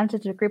 I was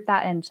tempted to group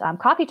that, and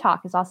Coffee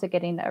Talk is also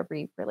getting a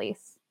retail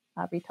release.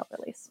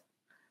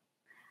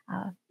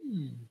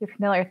 You're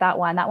familiar with that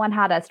one. That one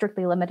had a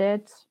strictly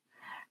limited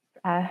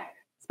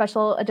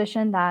special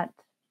edition that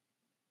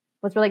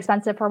was really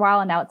expensive for a while,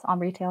 and now it's on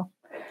retail.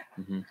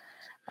 But,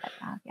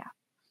 yeah.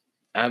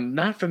 I'm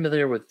not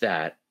familiar with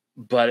that,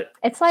 but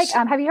it's like,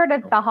 have you heard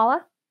of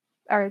Valhalla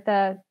or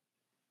the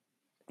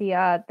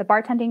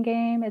bartending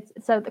game?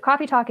 So the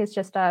Coffee Talk is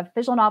just a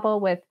visual novel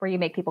where you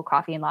make people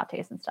coffee and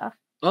lattes and stuff.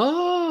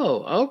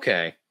 Oh,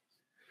 okay.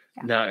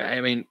 Yeah. No,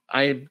 I mean,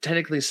 I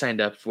technically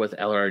signed up with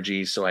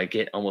LRG, so I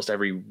get almost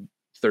every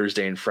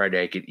Thursday and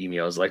Friday, I get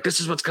emails like, this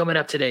is what's coming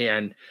up today.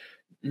 And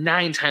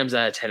 9 times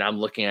out of 10, I'm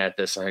looking at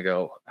this and I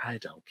go, I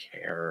don't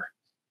care.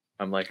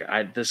 I'm like,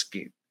 this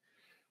game.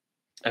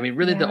 I mean,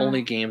 really, the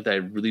only game that I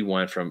really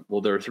wanted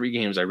there were 3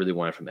 games I really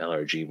wanted from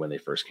LRG when they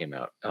first came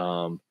out.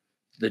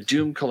 The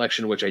Doom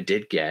collection, which I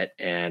did get,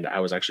 and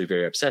I was actually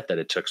very upset that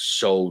it took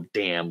so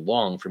damn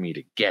long for me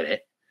to get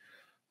it.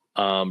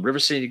 River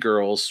City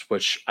Girls,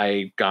 which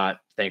I got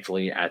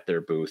thankfully at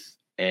their booth,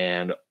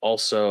 and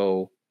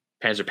also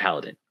Panzer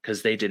Paladin,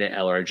 because they did an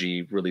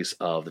LRG release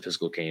of the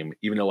physical game,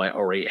 even though I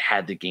already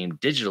had the game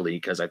digitally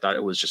because I thought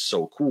it was just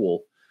so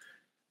cool.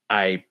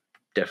 I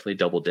definitely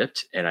double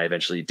dipped, and I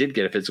eventually did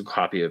get a physical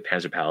copy of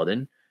Panzer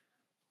Paladin.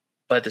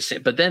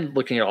 But then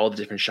looking at all the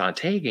different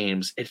Shantae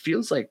games, it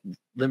feels like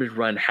Limited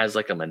Run has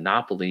like a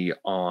monopoly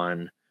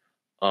on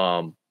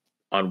a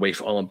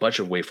bunch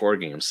of Way Forward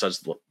games, such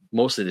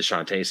mostly the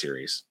Shantae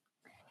series.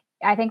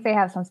 I think they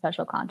have some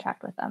special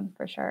contract with them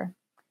for sure,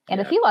 and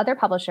a few other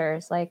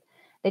publishers. Like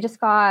they just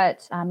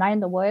got Night in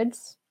the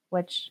Woods,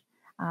 which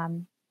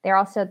they're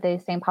also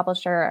the same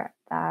publisher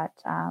that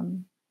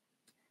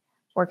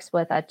works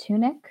with a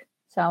Tunic.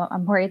 So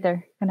I'm worried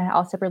they're going to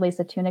also release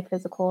a Tunic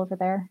physical over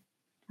there,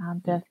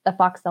 the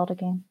Fox Zelda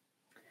game.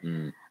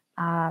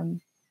 I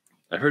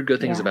heard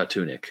good things about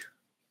Tunic.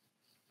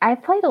 I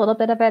played a little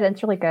bit of it, and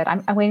it's really good.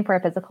 I'm waiting for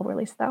a physical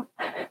release, though,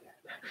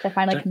 to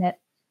finally commit.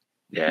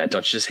 Yeah,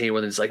 don't you just hate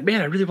when it's like,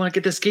 man, I really want to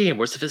get this game.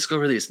 Where's the physical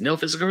release? No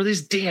physical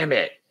release? Damn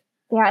it.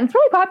 Yeah, and it's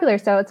really popular,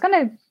 so it's going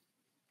to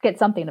get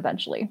something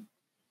eventually.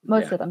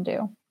 Most of them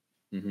do.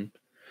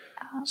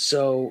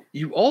 So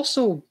you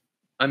also...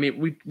 I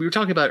mean, we were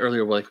talking about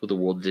earlier, like with the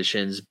world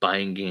editions,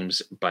 buying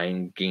games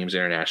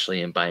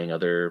internationally and buying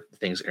other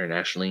things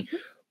internationally.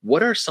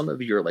 What are some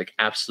of your like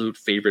absolute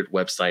favorite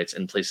websites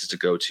and places to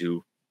go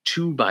to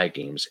buy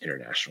games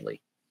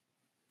internationally?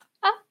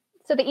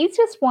 So the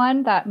easiest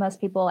one that most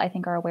people I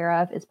think are aware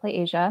of is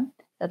PlayAsia.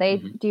 So they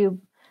do,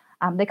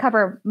 they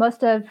cover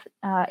most of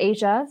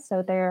Asia.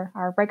 So there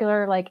are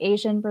regular like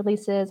Asian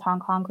releases,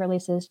 Hong Kong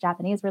releases,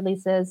 Japanese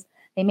releases.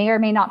 They may or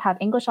may not have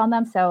English on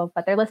them,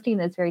 but their listing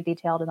is very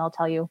detailed, and they'll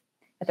tell you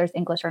if there's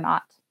English or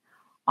not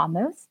on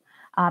those.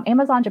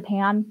 Amazon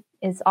Japan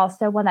is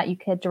also one that you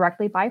could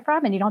directly buy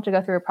from, and you don't have to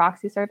go through a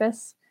proxy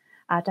service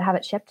to have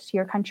it shipped to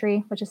your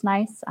country, which is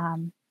nice.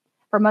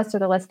 For most of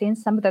the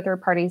listings, some of the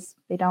third parties,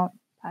 they don't.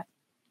 But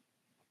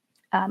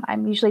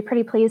I'm usually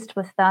pretty pleased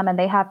with them, and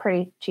they have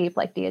pretty cheap,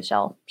 like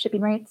DHL shipping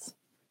rates.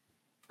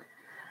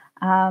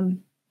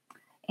 And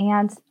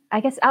I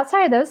guess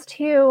outside of those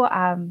two,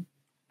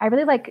 I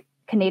really like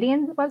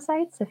Canadian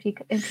websites, if you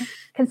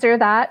consider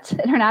that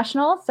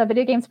international. So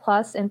Video Games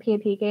Plus and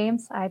PvP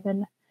Games, I've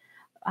been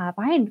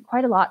buying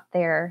quite a lot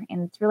there.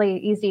 And it's really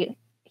easy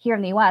here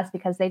in the US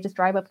because they just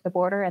drive up to the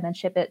border and then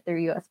ship it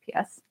through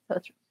USPS.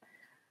 So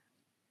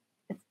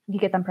you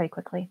get them pretty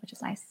quickly, which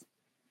is nice.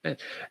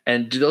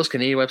 And do those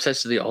Canadian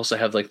websites, do they also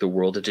have like the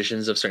world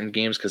editions of certain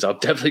games? Because I'll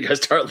definitely gotta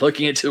start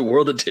looking into the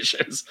world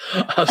editions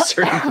of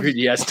certain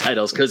 3DS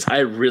titles, because I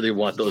really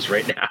want those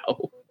right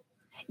now.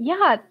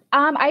 Yeah,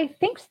 I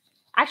think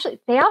actually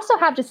they also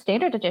have just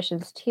standard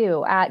editions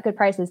too at good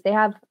prices. They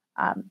have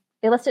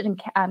they list it in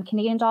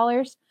Canadian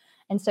dollars,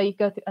 and so you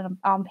go through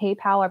on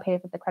PayPal or pay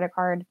with the credit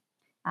card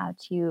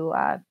to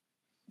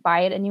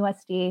buy it in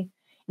USD.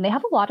 And they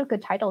have a lot of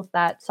good titles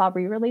that saw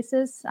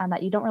re-releases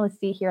that you don't really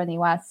see here in the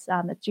US.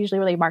 It's usually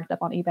really marked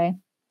up on eBay.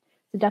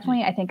 So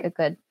definitely, I think a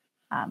good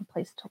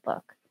place to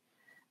look.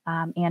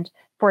 And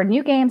for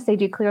new games, they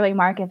do clearly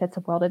mark if it's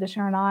a world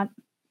edition or not.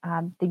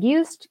 The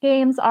used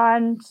games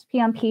on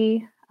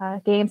PMP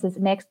games is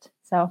mixed.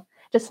 So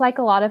just like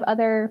a lot of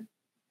other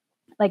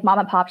like mom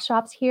and pop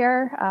shops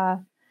here, I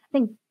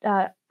think,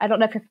 I don't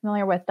know if you're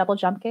familiar with Double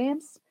Jump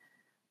Games.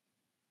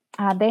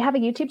 They have a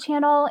YouTube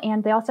channel,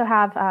 and they also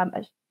have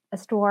a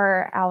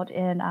store out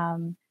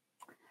in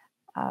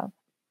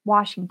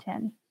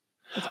Washington.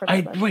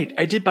 I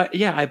did buy.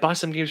 Yeah, I bought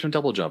some games from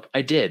Double Jump.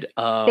 I did.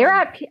 They were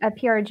at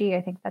PRG.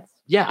 I think that's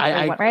yeah.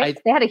 Right?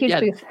 They had a huge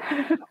booth.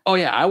 Oh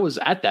yeah, I was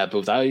at that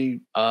booth. I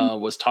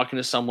was talking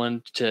to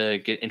someone to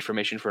get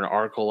information for an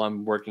article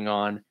I'm working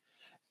on,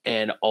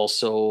 and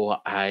also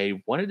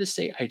I wanted to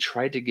say I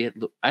tried to get.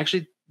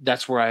 Actually,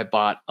 that's where I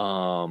bought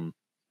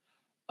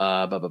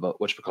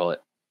whatchamacallit,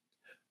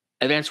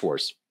 Advance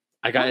Wars.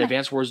 I got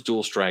Advance Wars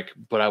Dual Strike,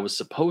 but I was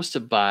supposed to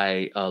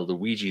buy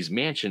Luigi's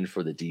Mansion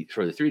for the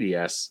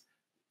 3DS,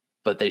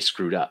 but they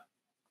screwed up.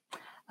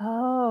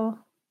 Oh.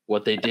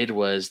 What they did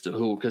was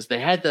because they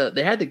had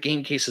the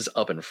game cases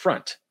up in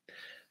front,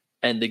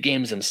 and the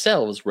games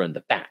themselves were in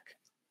the back.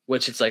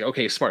 Which it's like,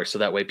 okay, smart, so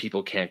that way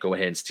people can't go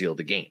ahead and steal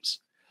the games.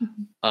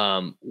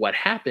 What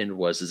happened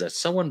was that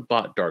someone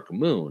bought Dark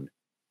Moon,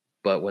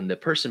 but when the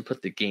person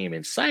put the game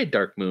inside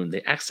Dark Moon,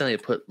 they accidentally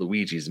put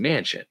Luigi's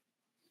Mansion.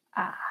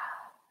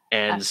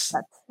 And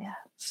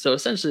so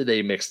essentially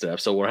they mixed it up.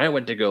 So when I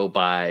went to go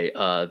buy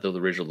the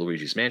original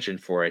Luigi's Mansion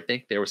for, I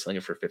think they were selling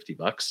it for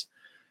 $50.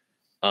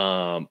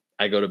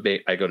 I go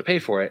to pay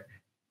for it.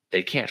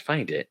 They can't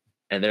find it,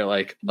 and they're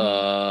like,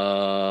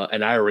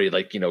 and I already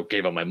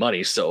gave them my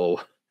money, so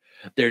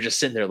they're just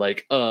sitting there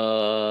like,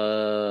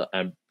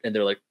 and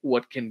they're like,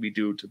 what can we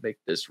do to make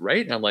this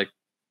right? And I'm like,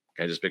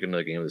 can I just pick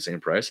another game at the same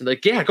price? And they're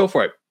like, yeah, go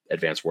for it.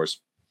 Advance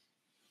Wars.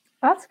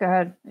 That's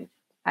good.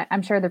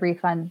 I'm sure the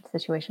refund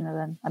situation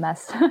is a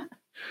mess.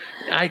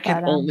 I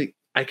can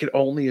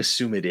only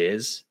assume it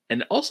is.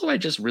 And also, I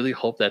just really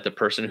hope that the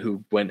person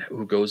who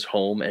goes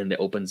home and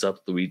opens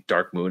up the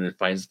Dark Moon and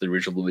finds the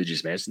original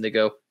Luigi's Mansion, they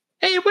go,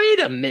 hey, wait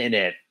a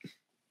minute.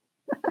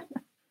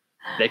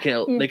 They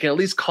can at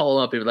least call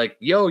up and be like,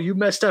 yo, you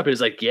messed up. And it's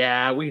like,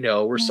 yeah, we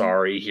know. We're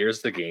sorry.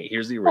 Here's the game.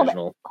 Here's the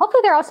original. Well,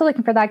 hopefully they're also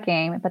looking for that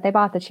game, but they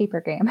bought the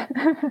cheaper game.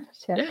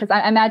 Because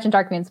I imagine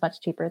Dark Moon's much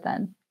cheaper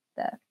than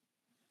the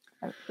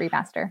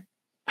remaster.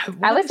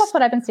 At least that's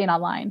what I've been seeing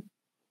online.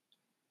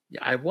 Yeah,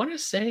 I want to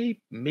say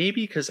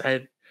maybe because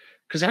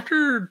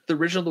after the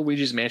original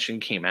Luigi's Mansion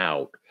came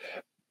out,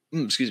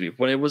 excuse me,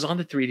 when it was on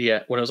the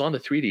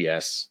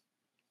 3DS,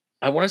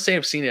 I want to say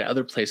I've seen it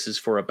other places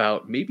for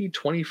about maybe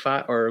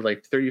 $25 or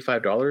like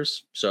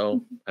 $35.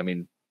 So I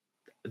mean,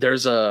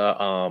 there's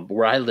a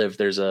where I live,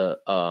 there's a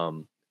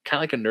kind of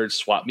like a nerd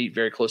swap meet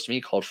very close to me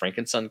called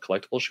Frankenson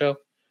Collectible Show.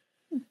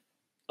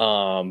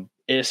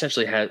 It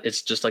essentially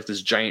it's just like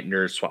this giant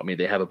nerd swap meet.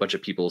 They have a bunch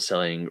of people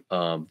selling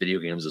video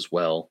games as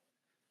well.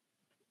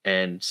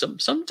 And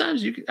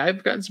sometimes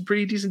I've gotten some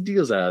pretty decent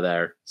deals out of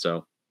there.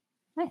 So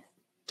nice.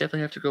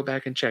 Definitely have to go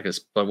back and check us.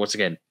 But once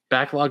again,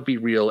 backlog be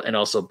real, and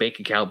also bank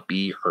account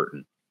be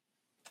hurting.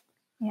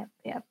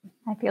 Yep.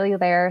 I feel you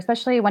there,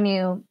 especially when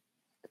you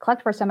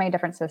collect for so many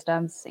different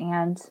systems,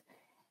 and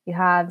you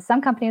have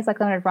some companies like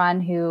Limited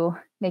Run who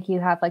make you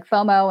have like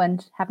FOMO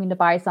and having to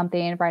buy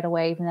something right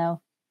away, even though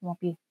you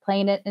won't be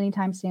playing it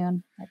anytime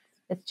soon.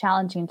 It's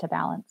challenging to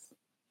balance.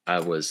 I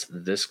was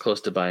this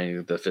close to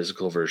buying the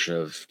physical version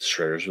of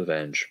Shredder's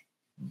Revenge,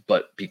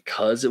 but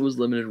because it was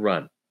limited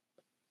run,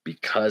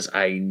 because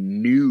I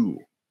knew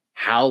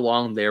how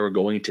long they were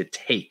going to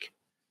take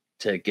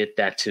to get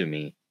that to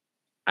me,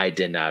 I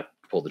did not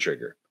pull the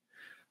trigger.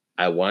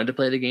 I wanted to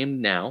play the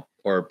game now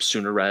or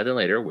sooner rather than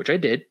later, which I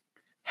did.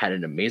 Had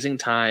an amazing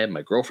time.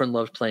 My girlfriend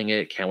loved playing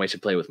it. Can't wait to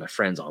play with my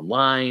friends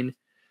online.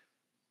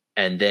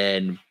 And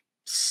then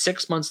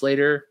 6 months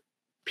later,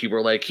 people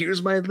were like,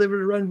 here's my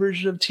limited run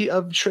version of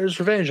Shredder's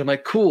Revenge. I'm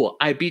like, cool.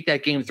 I beat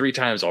that game 3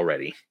 times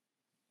already.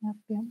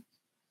 Yep.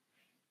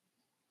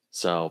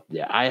 So,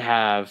 yeah, I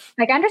have...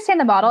 Like, I understand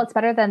the model. It's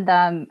better than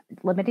them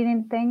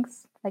limiting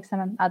things like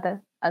some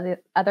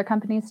other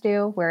companies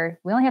do, where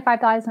we only have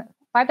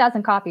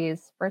 5,000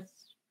 copies. First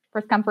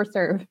come, first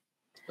serve.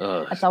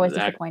 That's always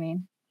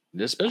disappointing.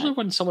 Especially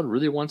when someone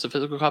really wants a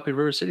physical copy of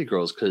River City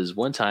Girls, because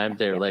one time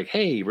they're like,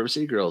 hey, River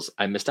City Girls,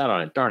 I missed out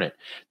on it, darn it.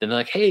 Then they're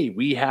like, hey,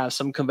 we have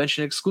some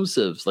convention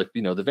exclusives, like,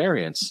 the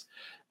variants.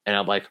 And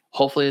I'm like,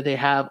 hopefully they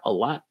have a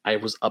lot. I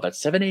was up at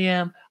 7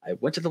 a.m. I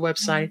went to the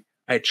website.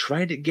 I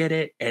tried to get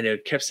it, and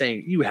it kept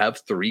saying, you have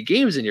 3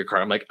 games in your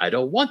cart. I'm like, I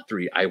don't want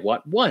 3. I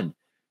want 1.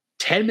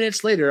 10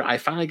 minutes later, I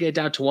finally get it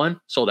down to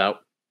 1, sold out.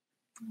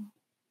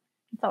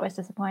 It's always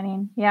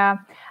disappointing. Yeah.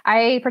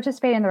 I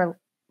participated in their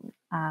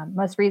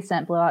most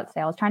recent blowout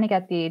sale. I was trying to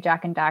get the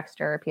Jack and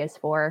Daxter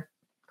PS4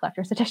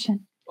 collector's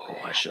edition.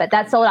 But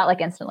that sold out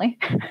like instantly.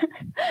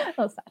 That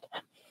was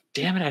sad.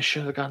 Damn it, I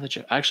should have gotten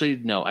the... Actually,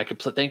 no, I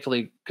could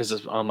thankfully,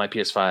 because on my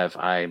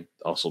PS5, I'm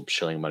also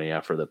shilling money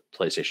out for the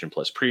PlayStation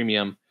Plus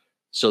Premium.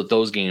 So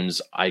those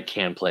games I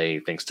can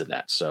play thanks to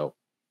that. So,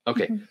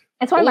 okay. Mm-hmm.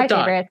 It's one of my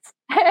favorites.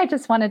 I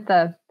just wanted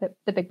the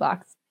big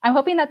box. I'm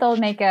hoping that they'll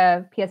make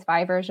a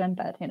PS5 version,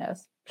 but who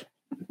knows?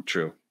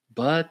 True.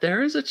 But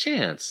there is a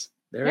chance.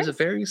 There is a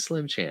very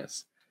slim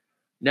chance.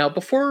 Now,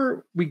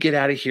 before we get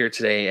out of here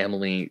today,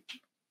 Emily,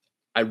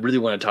 I really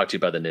want to talk to you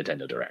about the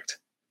Nintendo Direct.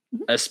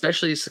 Mm-hmm.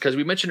 Especially because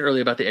we mentioned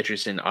earlier about the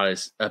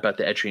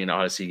Etrian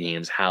Odyssey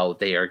games, how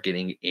they are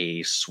getting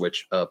a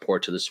Switch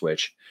port to the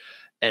Switch.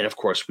 And of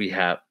course, we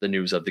have the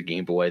news of the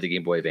Game Boy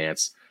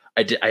Advance.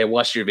 I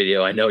watched your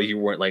video. I know you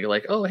weren't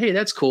like, oh, hey,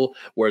 that's cool.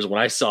 Whereas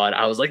when I saw it,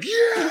 I was like,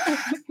 yeah,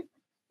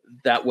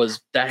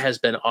 that has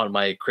been on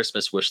my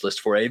Christmas wish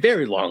list for a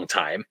very long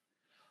time.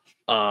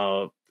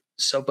 I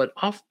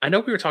know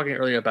we were talking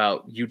earlier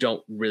about you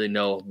don't really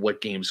know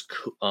what games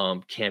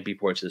can be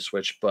ported to the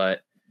Switch,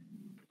 but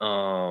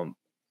out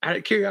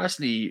of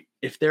curiosity,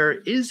 if there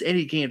is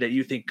any game that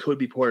you think could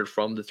be ported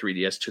from the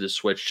 3DS to the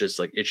Switch, just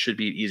like it should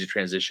be an easy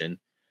transition,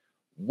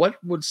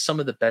 what would some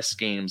of the best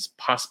games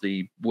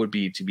possibly would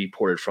be to be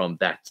ported from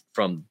the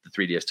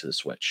 3DS to the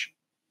Switch?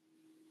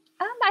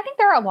 I think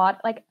there are a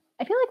lot. Like,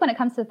 I feel like when it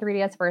comes to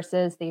 3DS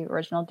versus the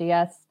original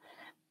DS,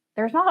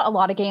 there's not a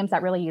lot of games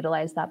that really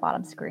utilize that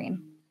bottom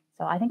screen.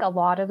 So I think a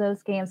lot of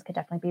those games could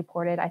definitely be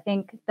ported. I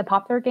think the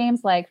popular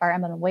games like Fire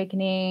Emblem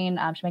Awakening,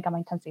 Shin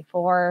Megami Tensei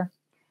 4,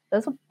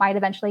 those might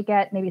eventually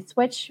get maybe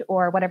Switch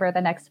or whatever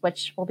the next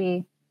Switch will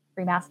be,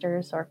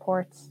 remasters or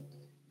ports.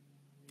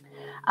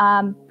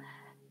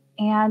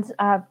 And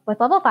with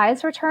Level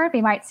 5's return,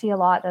 we might see a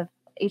lot of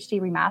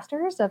HD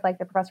remasters of like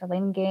the Professor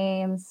Layton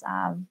games,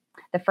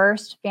 the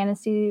first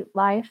Fantasy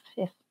Life,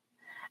 if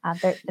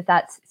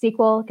that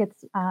sequel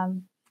gets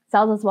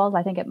sells as well as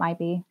I think it might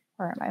be,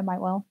 or it might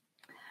will.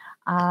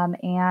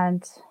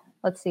 And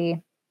let's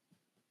see.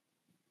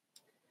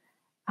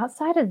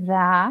 Outside of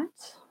that,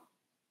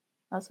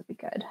 what else would be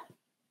good?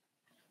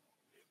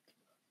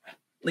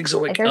 Link's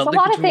Awakening. There's a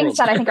lot of things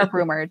that I think are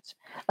rumored.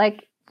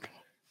 Like,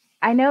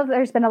 I know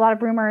there's been a lot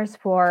of rumors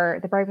for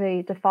the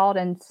Bravely Default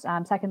and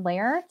Second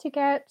Layer to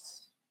get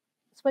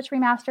Switch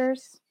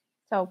remasters.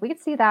 So we could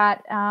see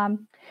that.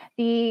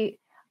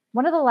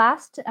 One of the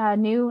last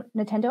new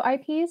Nintendo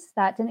IPs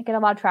that didn't get a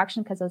lot of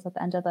traction because it was at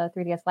the end of the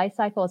 3DS life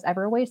cycle is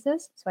Ever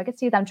Oasis. So I could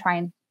see them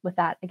trying with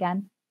that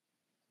again.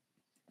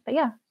 But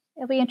yeah,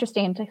 it'll be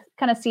interesting to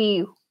kind of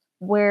see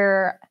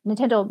where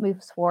Nintendo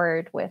moves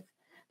forward with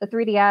the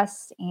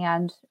 3DS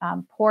and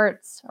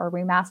ports or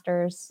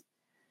remasters.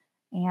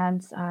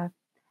 And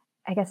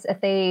I guess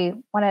if they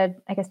want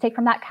to, take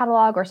from that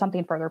catalog or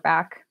something further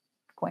back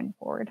going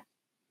forward.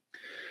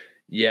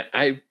 Yeah,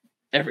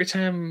 every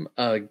time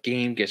a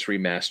game gets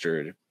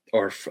remastered,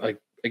 or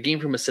a game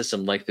from a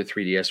system like the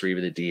 3DS or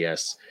even the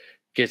DS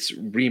gets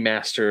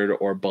remastered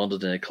or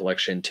bundled in a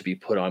collection to be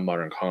put on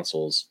modern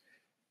consoles,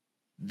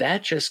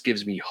 that just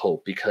gives me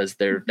hope because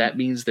that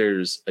means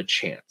there's a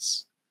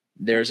chance.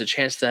 There's a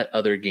chance that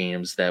other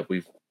games that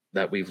we've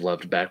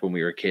loved back when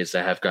we were kids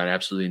that have gotten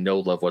absolutely no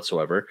love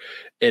whatsoever.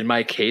 In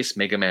my case,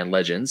 Mega Man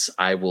Legends,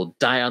 I will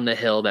die on the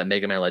hill that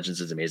Mega Man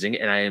Legends is amazing,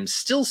 and I am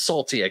still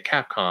salty at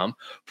Capcom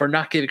for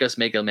not giving us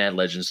Mega Man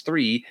Legends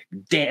 3.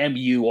 Damn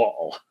you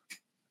all.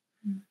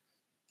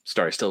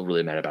 Sorry, still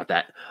really mad about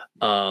that.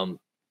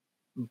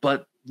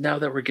 But now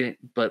that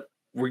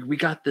we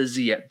got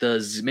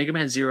the Mega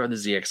Man Zero and the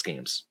ZX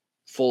games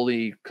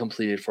fully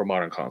completed for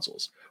modern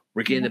consoles.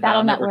 We're getting the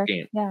Battle Network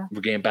game. Yeah.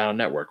 We're getting Battle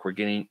Network.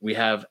 We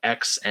have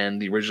X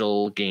and the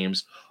original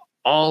games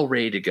all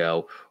ready to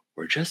go.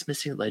 We're just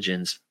missing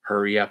Legends.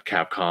 Hurry up,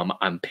 Capcom.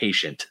 I'm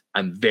patient.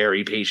 I'm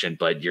very patient,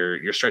 but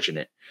you're stretching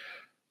it.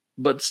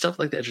 But stuff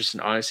like the Emerson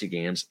Odyssey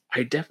games,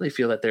 I definitely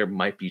feel that there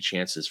might be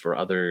chances for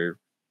other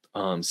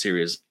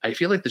series. I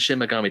feel like the Shin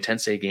Megami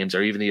Tensei games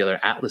or even the other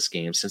Atlas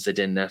games, since they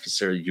didn't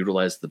necessarily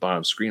utilize the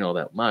bottom screen all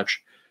that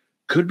much,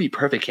 could be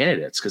perfect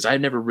candidates because I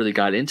never really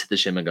got into the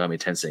Shin Megami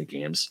Tensei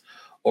games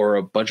or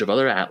a bunch of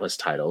other Atlas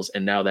titles.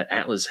 And now that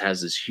Atlas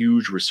has this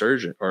huge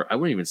resurgence, or I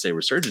wouldn't even say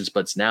resurgence,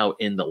 but it's now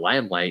in the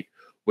limelight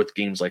with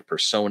games like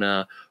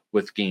Persona,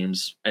 with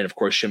games, and of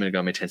course, Shin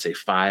Megami Tensei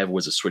 5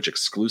 was a Switch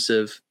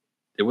exclusive.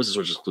 It was a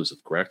Switch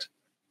exclusive, correct?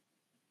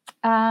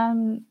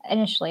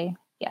 Initially,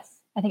 yes.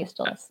 I think it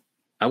still is.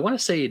 I want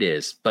to say it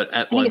is, but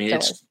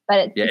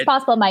it's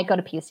possible it might go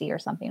to PC or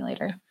something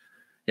later.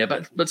 Yeah,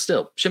 but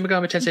still, Shin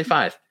Megami Tensei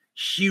 5.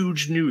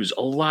 Huge news.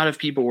 A lot of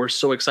people were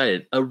so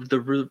excited.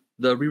 The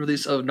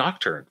re-release of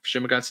Nocturne,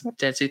 Shin Megami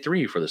Tensei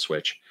 3 for the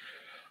Switch.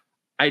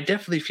 I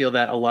definitely feel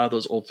that a lot of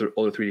those older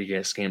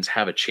 3DS games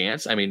have a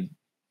chance. I mean,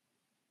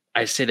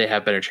 I say they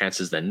have better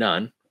chances than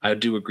none. I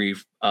do agree.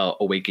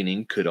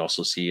 Awakening could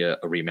also see a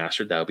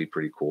remaster. That would be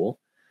pretty cool.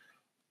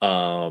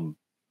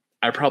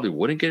 I probably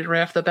wouldn't get it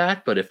right off the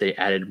bat, but if they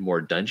added more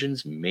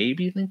dungeons,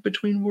 maybe Link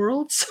Between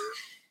Worlds.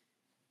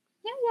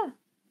 Yeah.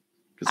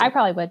 I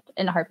probably would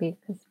in a heartbeat.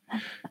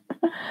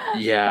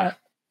 Yeah.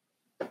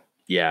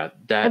 Yeah.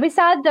 It'd be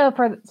sad though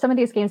for some of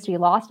these games to be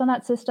lost on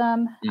that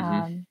system.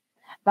 Mm-hmm.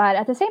 But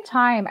at the same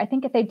time, I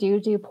think if they do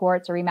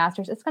ports or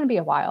remasters, it's going to be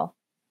a while.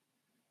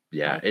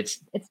 Yeah, it's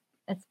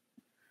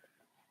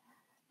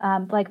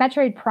like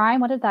Metroid Prime.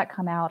 What did that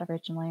come out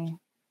originally?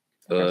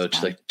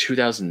 It's like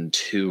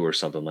 2002 or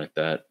something like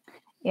that.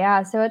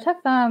 Yeah, so it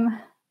took them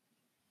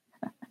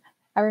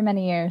however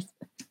many years.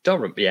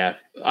 Yeah,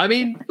 I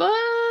mean,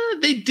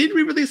 they did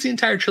re-release the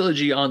entire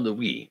trilogy on the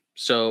Wii.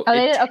 So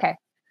they did? Okay.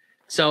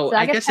 So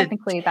I guess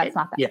technically that's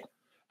not bad. Yeah,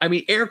 I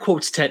mean, air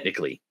quotes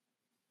technically.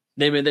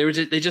 They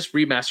just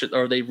remastered,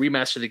 or they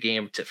remastered the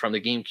game from the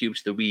GameCube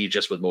to the Wii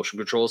just with motion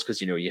controls because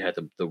you had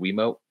the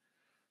Wiimote.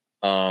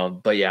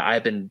 But yeah,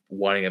 I've been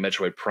wanting a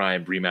Metroid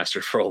Prime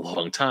remastered for a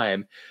long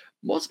time,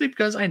 mostly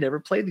because I never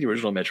played the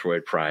original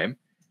Metroid Prime.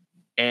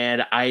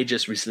 And I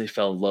just recently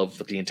fell in love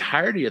with the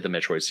entirety of the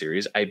Metroid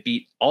series. I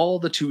beat all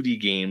the 2D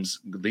games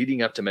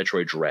leading up to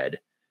Metroid Dread.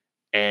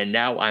 And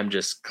now I'm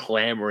just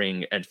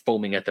clamoring and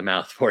foaming at the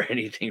mouth for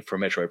anything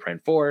from Metroid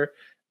Prime 4.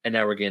 And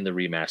now we're getting the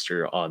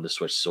remaster on the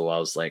Switch. So I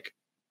was like,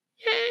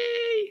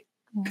 yay!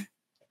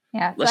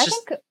 Yeah. So I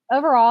think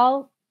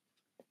overall,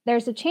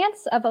 there's a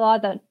chance of a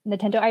lot of the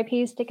Nintendo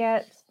IPs to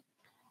get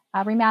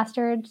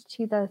remastered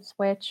to the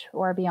Switch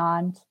or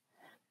beyond.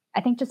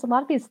 I think just a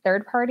lot of these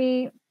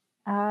third-party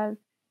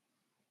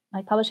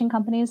like publishing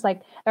companies,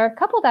 like there are a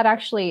couple that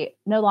actually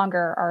no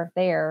longer are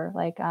there.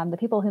 Like the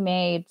people who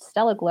made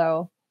Stella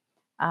Glow,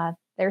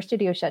 their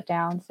studio shut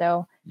down.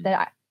 So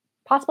the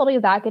possibility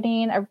of that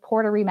getting a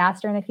port or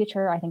remaster in the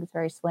future, I think is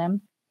very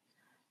slim.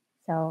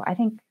 So I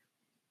think,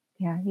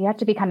 yeah, you have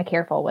to be kind of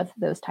careful with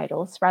those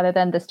titles rather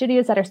than the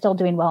studios that are still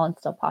doing well and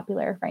still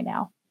popular right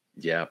now.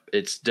 Yeah,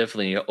 it's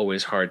definitely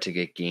always hard to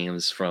get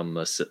games from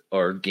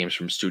games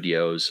from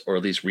studios, or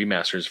at least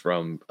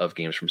remasters of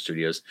games from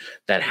studios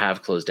that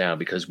have closed down,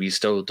 because we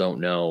still don't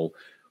know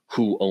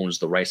who owns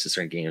the rights to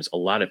certain games. A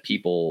lot of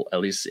people,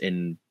 at least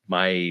in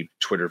my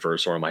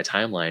Twitterverse or my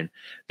timeline,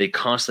 they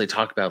constantly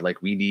talk about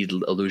like, we need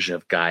Illusion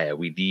of Gaia,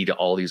 we need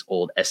all these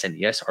old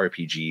SNES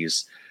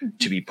RPGs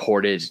to be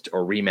ported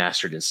or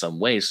remastered in some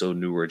way so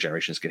newer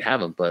generations can have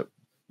them, but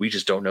we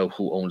just don't know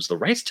who owns the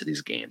rights to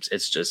these games.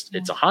 It's just,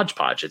 it's a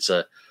hodgepodge.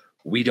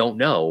 We don't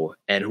know.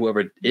 And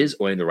whoever is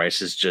owning the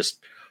rights is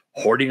just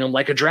hoarding them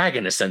like a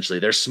dragon, essentially.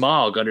 They're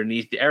smog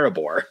underneath the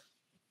Erebor.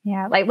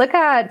 Yeah, like look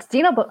at the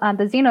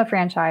Xeno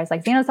franchise.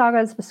 Like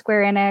Xenosaga is with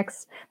Square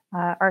Enix.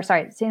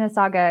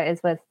 Xenosaga is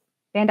with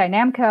Bandai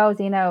Namco.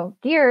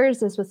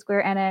 Xenogears is with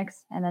Square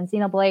Enix. And then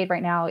Xenoblade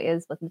right now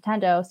is with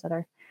Nintendo. So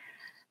they're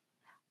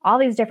all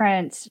these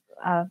different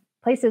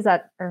places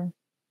that are...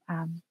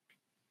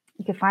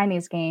 you could find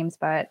these games,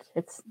 but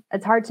it's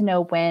hard to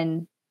know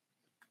when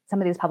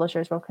some of these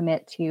publishers will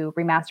commit to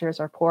remasters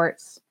or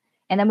ports.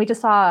 And then we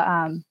just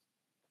saw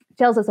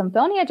Tales of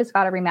Symphonia just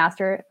got a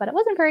remaster, but it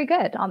wasn't very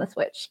good on the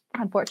Switch,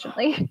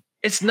 unfortunately.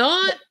 It's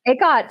not? It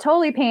got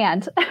totally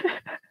panned.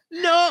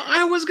 No,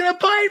 I was going to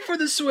buy it for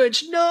the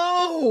Switch.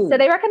 No! So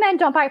they recommend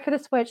don't buy it for the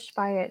Switch,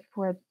 buy it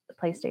for the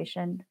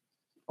PlayStation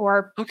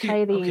or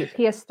play the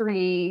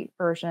PS3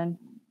 version.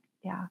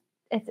 Yeah.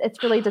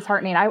 It's really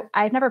disheartening.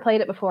 I've never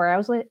played it before. I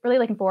was really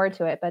looking forward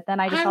to it, but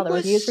then I just saw the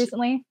reviews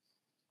recently.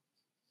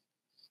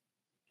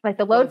 Like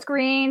the load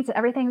screens,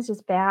 everything's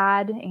just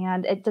bad,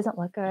 and it doesn't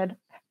look good.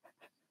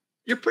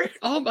 You're breaking.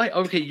 Oh my.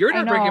 Okay, you're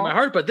not breaking my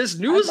heart, but this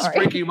news is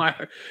breaking my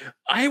heart.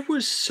 I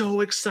was so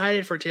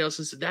excited for Tales,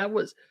 since that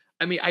was.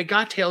 I mean, I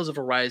got Tales of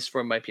Arise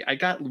from I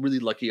got really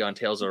lucky on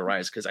Tales of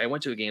Arise because I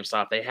went to a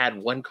GameStop. They had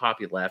one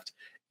copy left.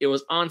 It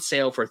was on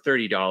sale for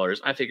 $30.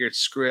 I figured,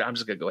 screw it, I'm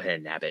just gonna go ahead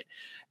and nab it.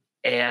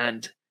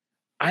 And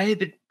I had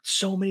been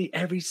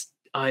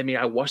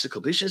I watched the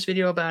completionist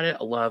video about it.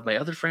 A lot of my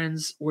other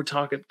friends were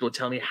telling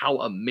me how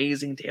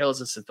amazing Tales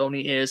of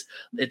Symphonia is.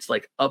 It's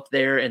like up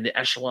there in the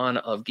echelon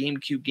of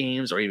GameCube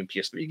games or even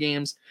PS3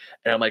 games.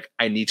 And I'm like,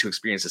 I need to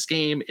experience this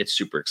game.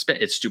 It's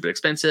it's stupid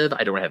expensive.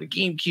 I don't have a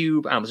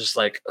GameCube. I was just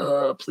like,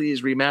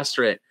 please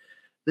remaster it.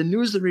 The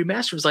news of the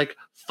remaster was like,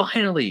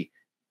 finally.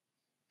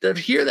 To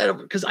hear that,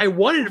 because I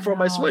wanted it for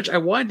my Switch. I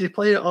wanted to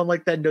play it on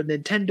like that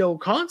Nintendo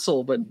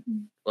console, but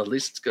well, at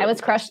least it's good. I was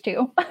crushed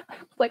too.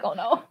 Like, oh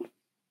no.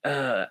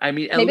 I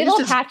mean, maybe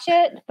they'll patch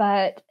it,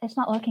 but it's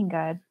not looking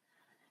good.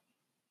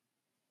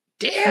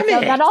 Damn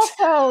it! That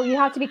also, you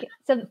have to be.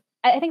 So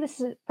I think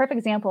this is a perfect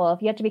example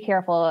of you have to be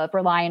careful of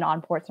relying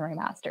on ports and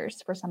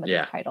remasters for some of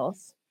these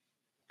titles.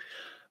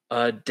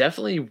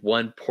 Definitely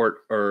one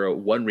port or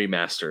one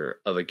remaster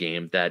of a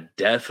game that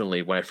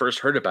definitely, when I first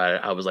heard about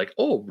it, I was like,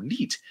 oh,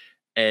 neat.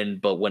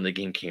 But when the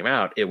game came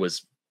out, it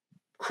was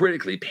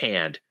critically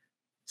panned.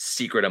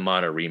 Secret of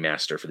Mana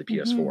remaster for the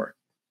PS4.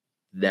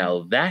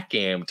 Now that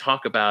game,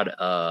 talk about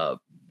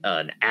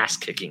an ass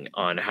kicking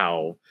on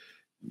how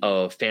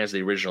fans of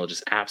the original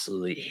just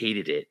absolutely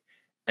hated it.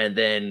 And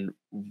then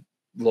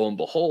lo and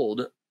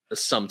behold,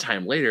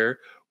 sometime later,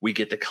 we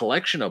get the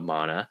collection of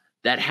Mana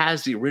that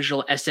has the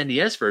original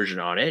SNES version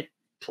on it,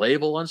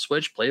 playable on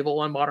Switch, playable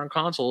on modern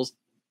consoles.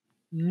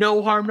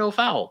 No harm, no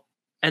foul.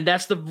 And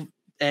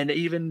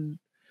even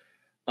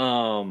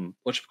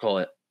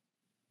whatchamacallit.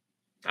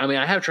 I mean,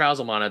 I have Trials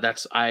of Mana.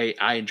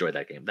 I enjoy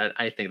that game.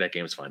 I think that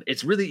game is fun.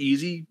 It's really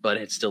easy, but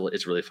it's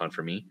really fun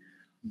for me.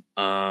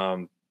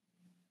 But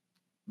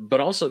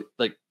also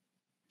like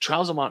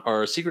Trials of Mana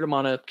or Secret of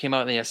Mana came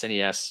out in the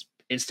SNES,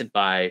 instant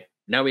buy.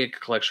 Now we get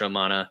Collection of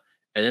Mana,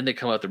 and then they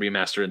come out the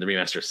remaster, and the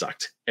remaster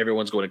sucked.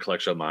 Everyone's going to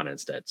Collection of Mana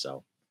instead.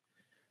 So,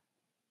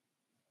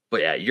 but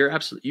yeah, you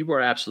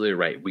are absolutely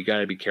right. We got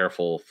to be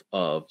careful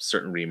of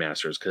certain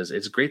remasters because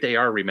it's great they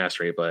are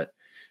remastering, but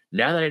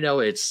now that I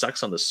know it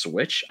sucks on the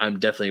Switch, I'm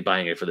definitely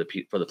buying it for the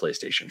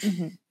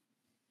PlayStation.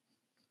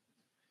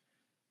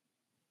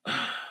 But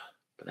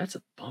that's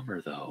a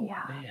bummer, though.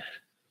 Yeah. Man.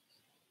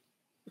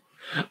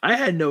 I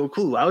had no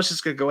clue. I was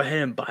just gonna go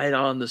ahead and buy it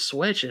on the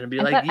Switch and be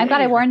like, I'm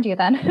glad I warned you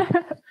then.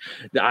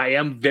 I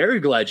am very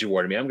glad you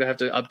warned me. I'm gonna have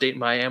to update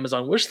my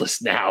Amazon wish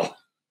list now.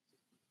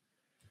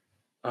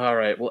 All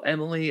right. Well,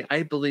 Emily,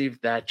 I believe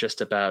that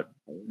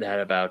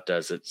about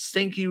does it.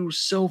 Thank you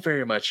so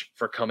very much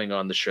for coming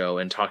on the show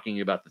and talking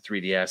about the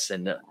 3DS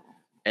and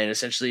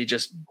essentially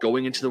just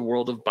going into the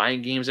world of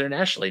buying games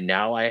internationally.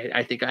 Now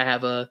I think I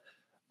have a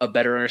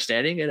better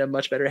understanding and a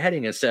much better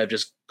heading instead of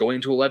just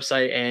going to a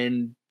website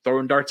and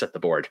throwing darts at the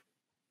board.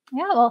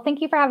 Yeah, well,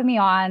 thank you for having me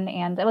on,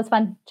 and it was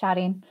fun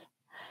chatting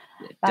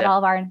about all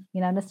of our,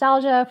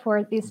 nostalgia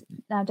for these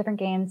different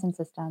games and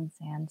systems,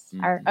 and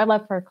our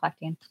love for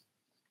collecting.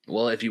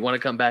 Well, if you want to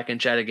come back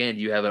and chat again,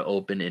 you have an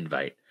open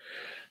invite.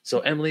 So,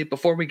 Emily,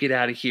 before we get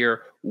out of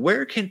here,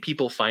 where can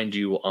people find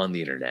you on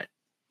the internet?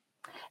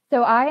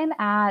 So I am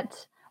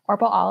at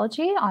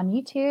Orbalology on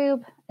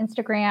YouTube,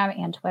 Instagram,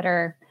 and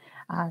Twitter.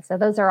 So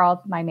those are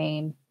all my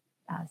main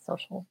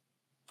social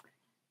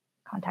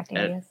contact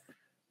areas.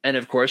 And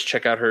of course,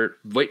 check out her.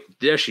 Wait,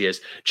 there she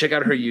is. Check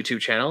out her YouTube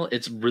channel.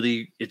 It's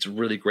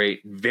really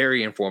great,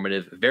 very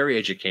informative, very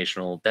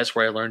educational. That's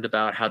where I learned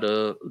about how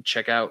to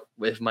check out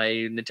if my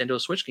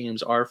Nintendo Switch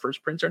games are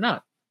first prints or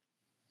not.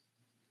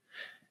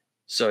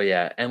 So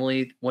yeah,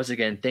 Emily, once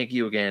again, thank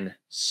you again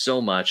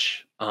so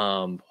much.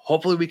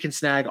 Hopefully we can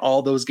snag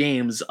all those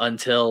games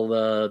until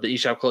the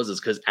eShop closes.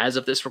 Because as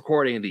of this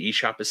recording, the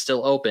eShop is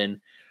still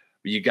open.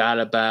 You got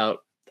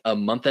about a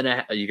month and a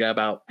half. You got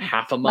about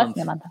half a month.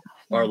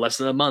 Or less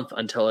than a month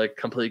until it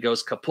completely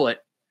goes kaput.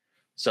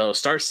 So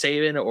start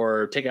saving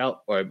or take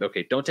out, or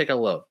don't take a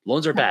loan.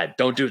 Loans are bad.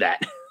 Don't do that.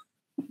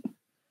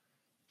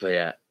 But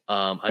yeah.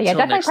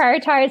 Definitely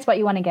prioritize what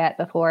you want to get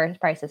before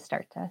prices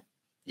start to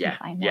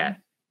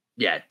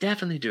Yeah,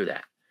 definitely do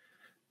that.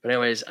 But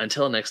anyways,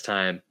 until next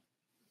time,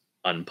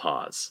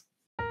 unpause.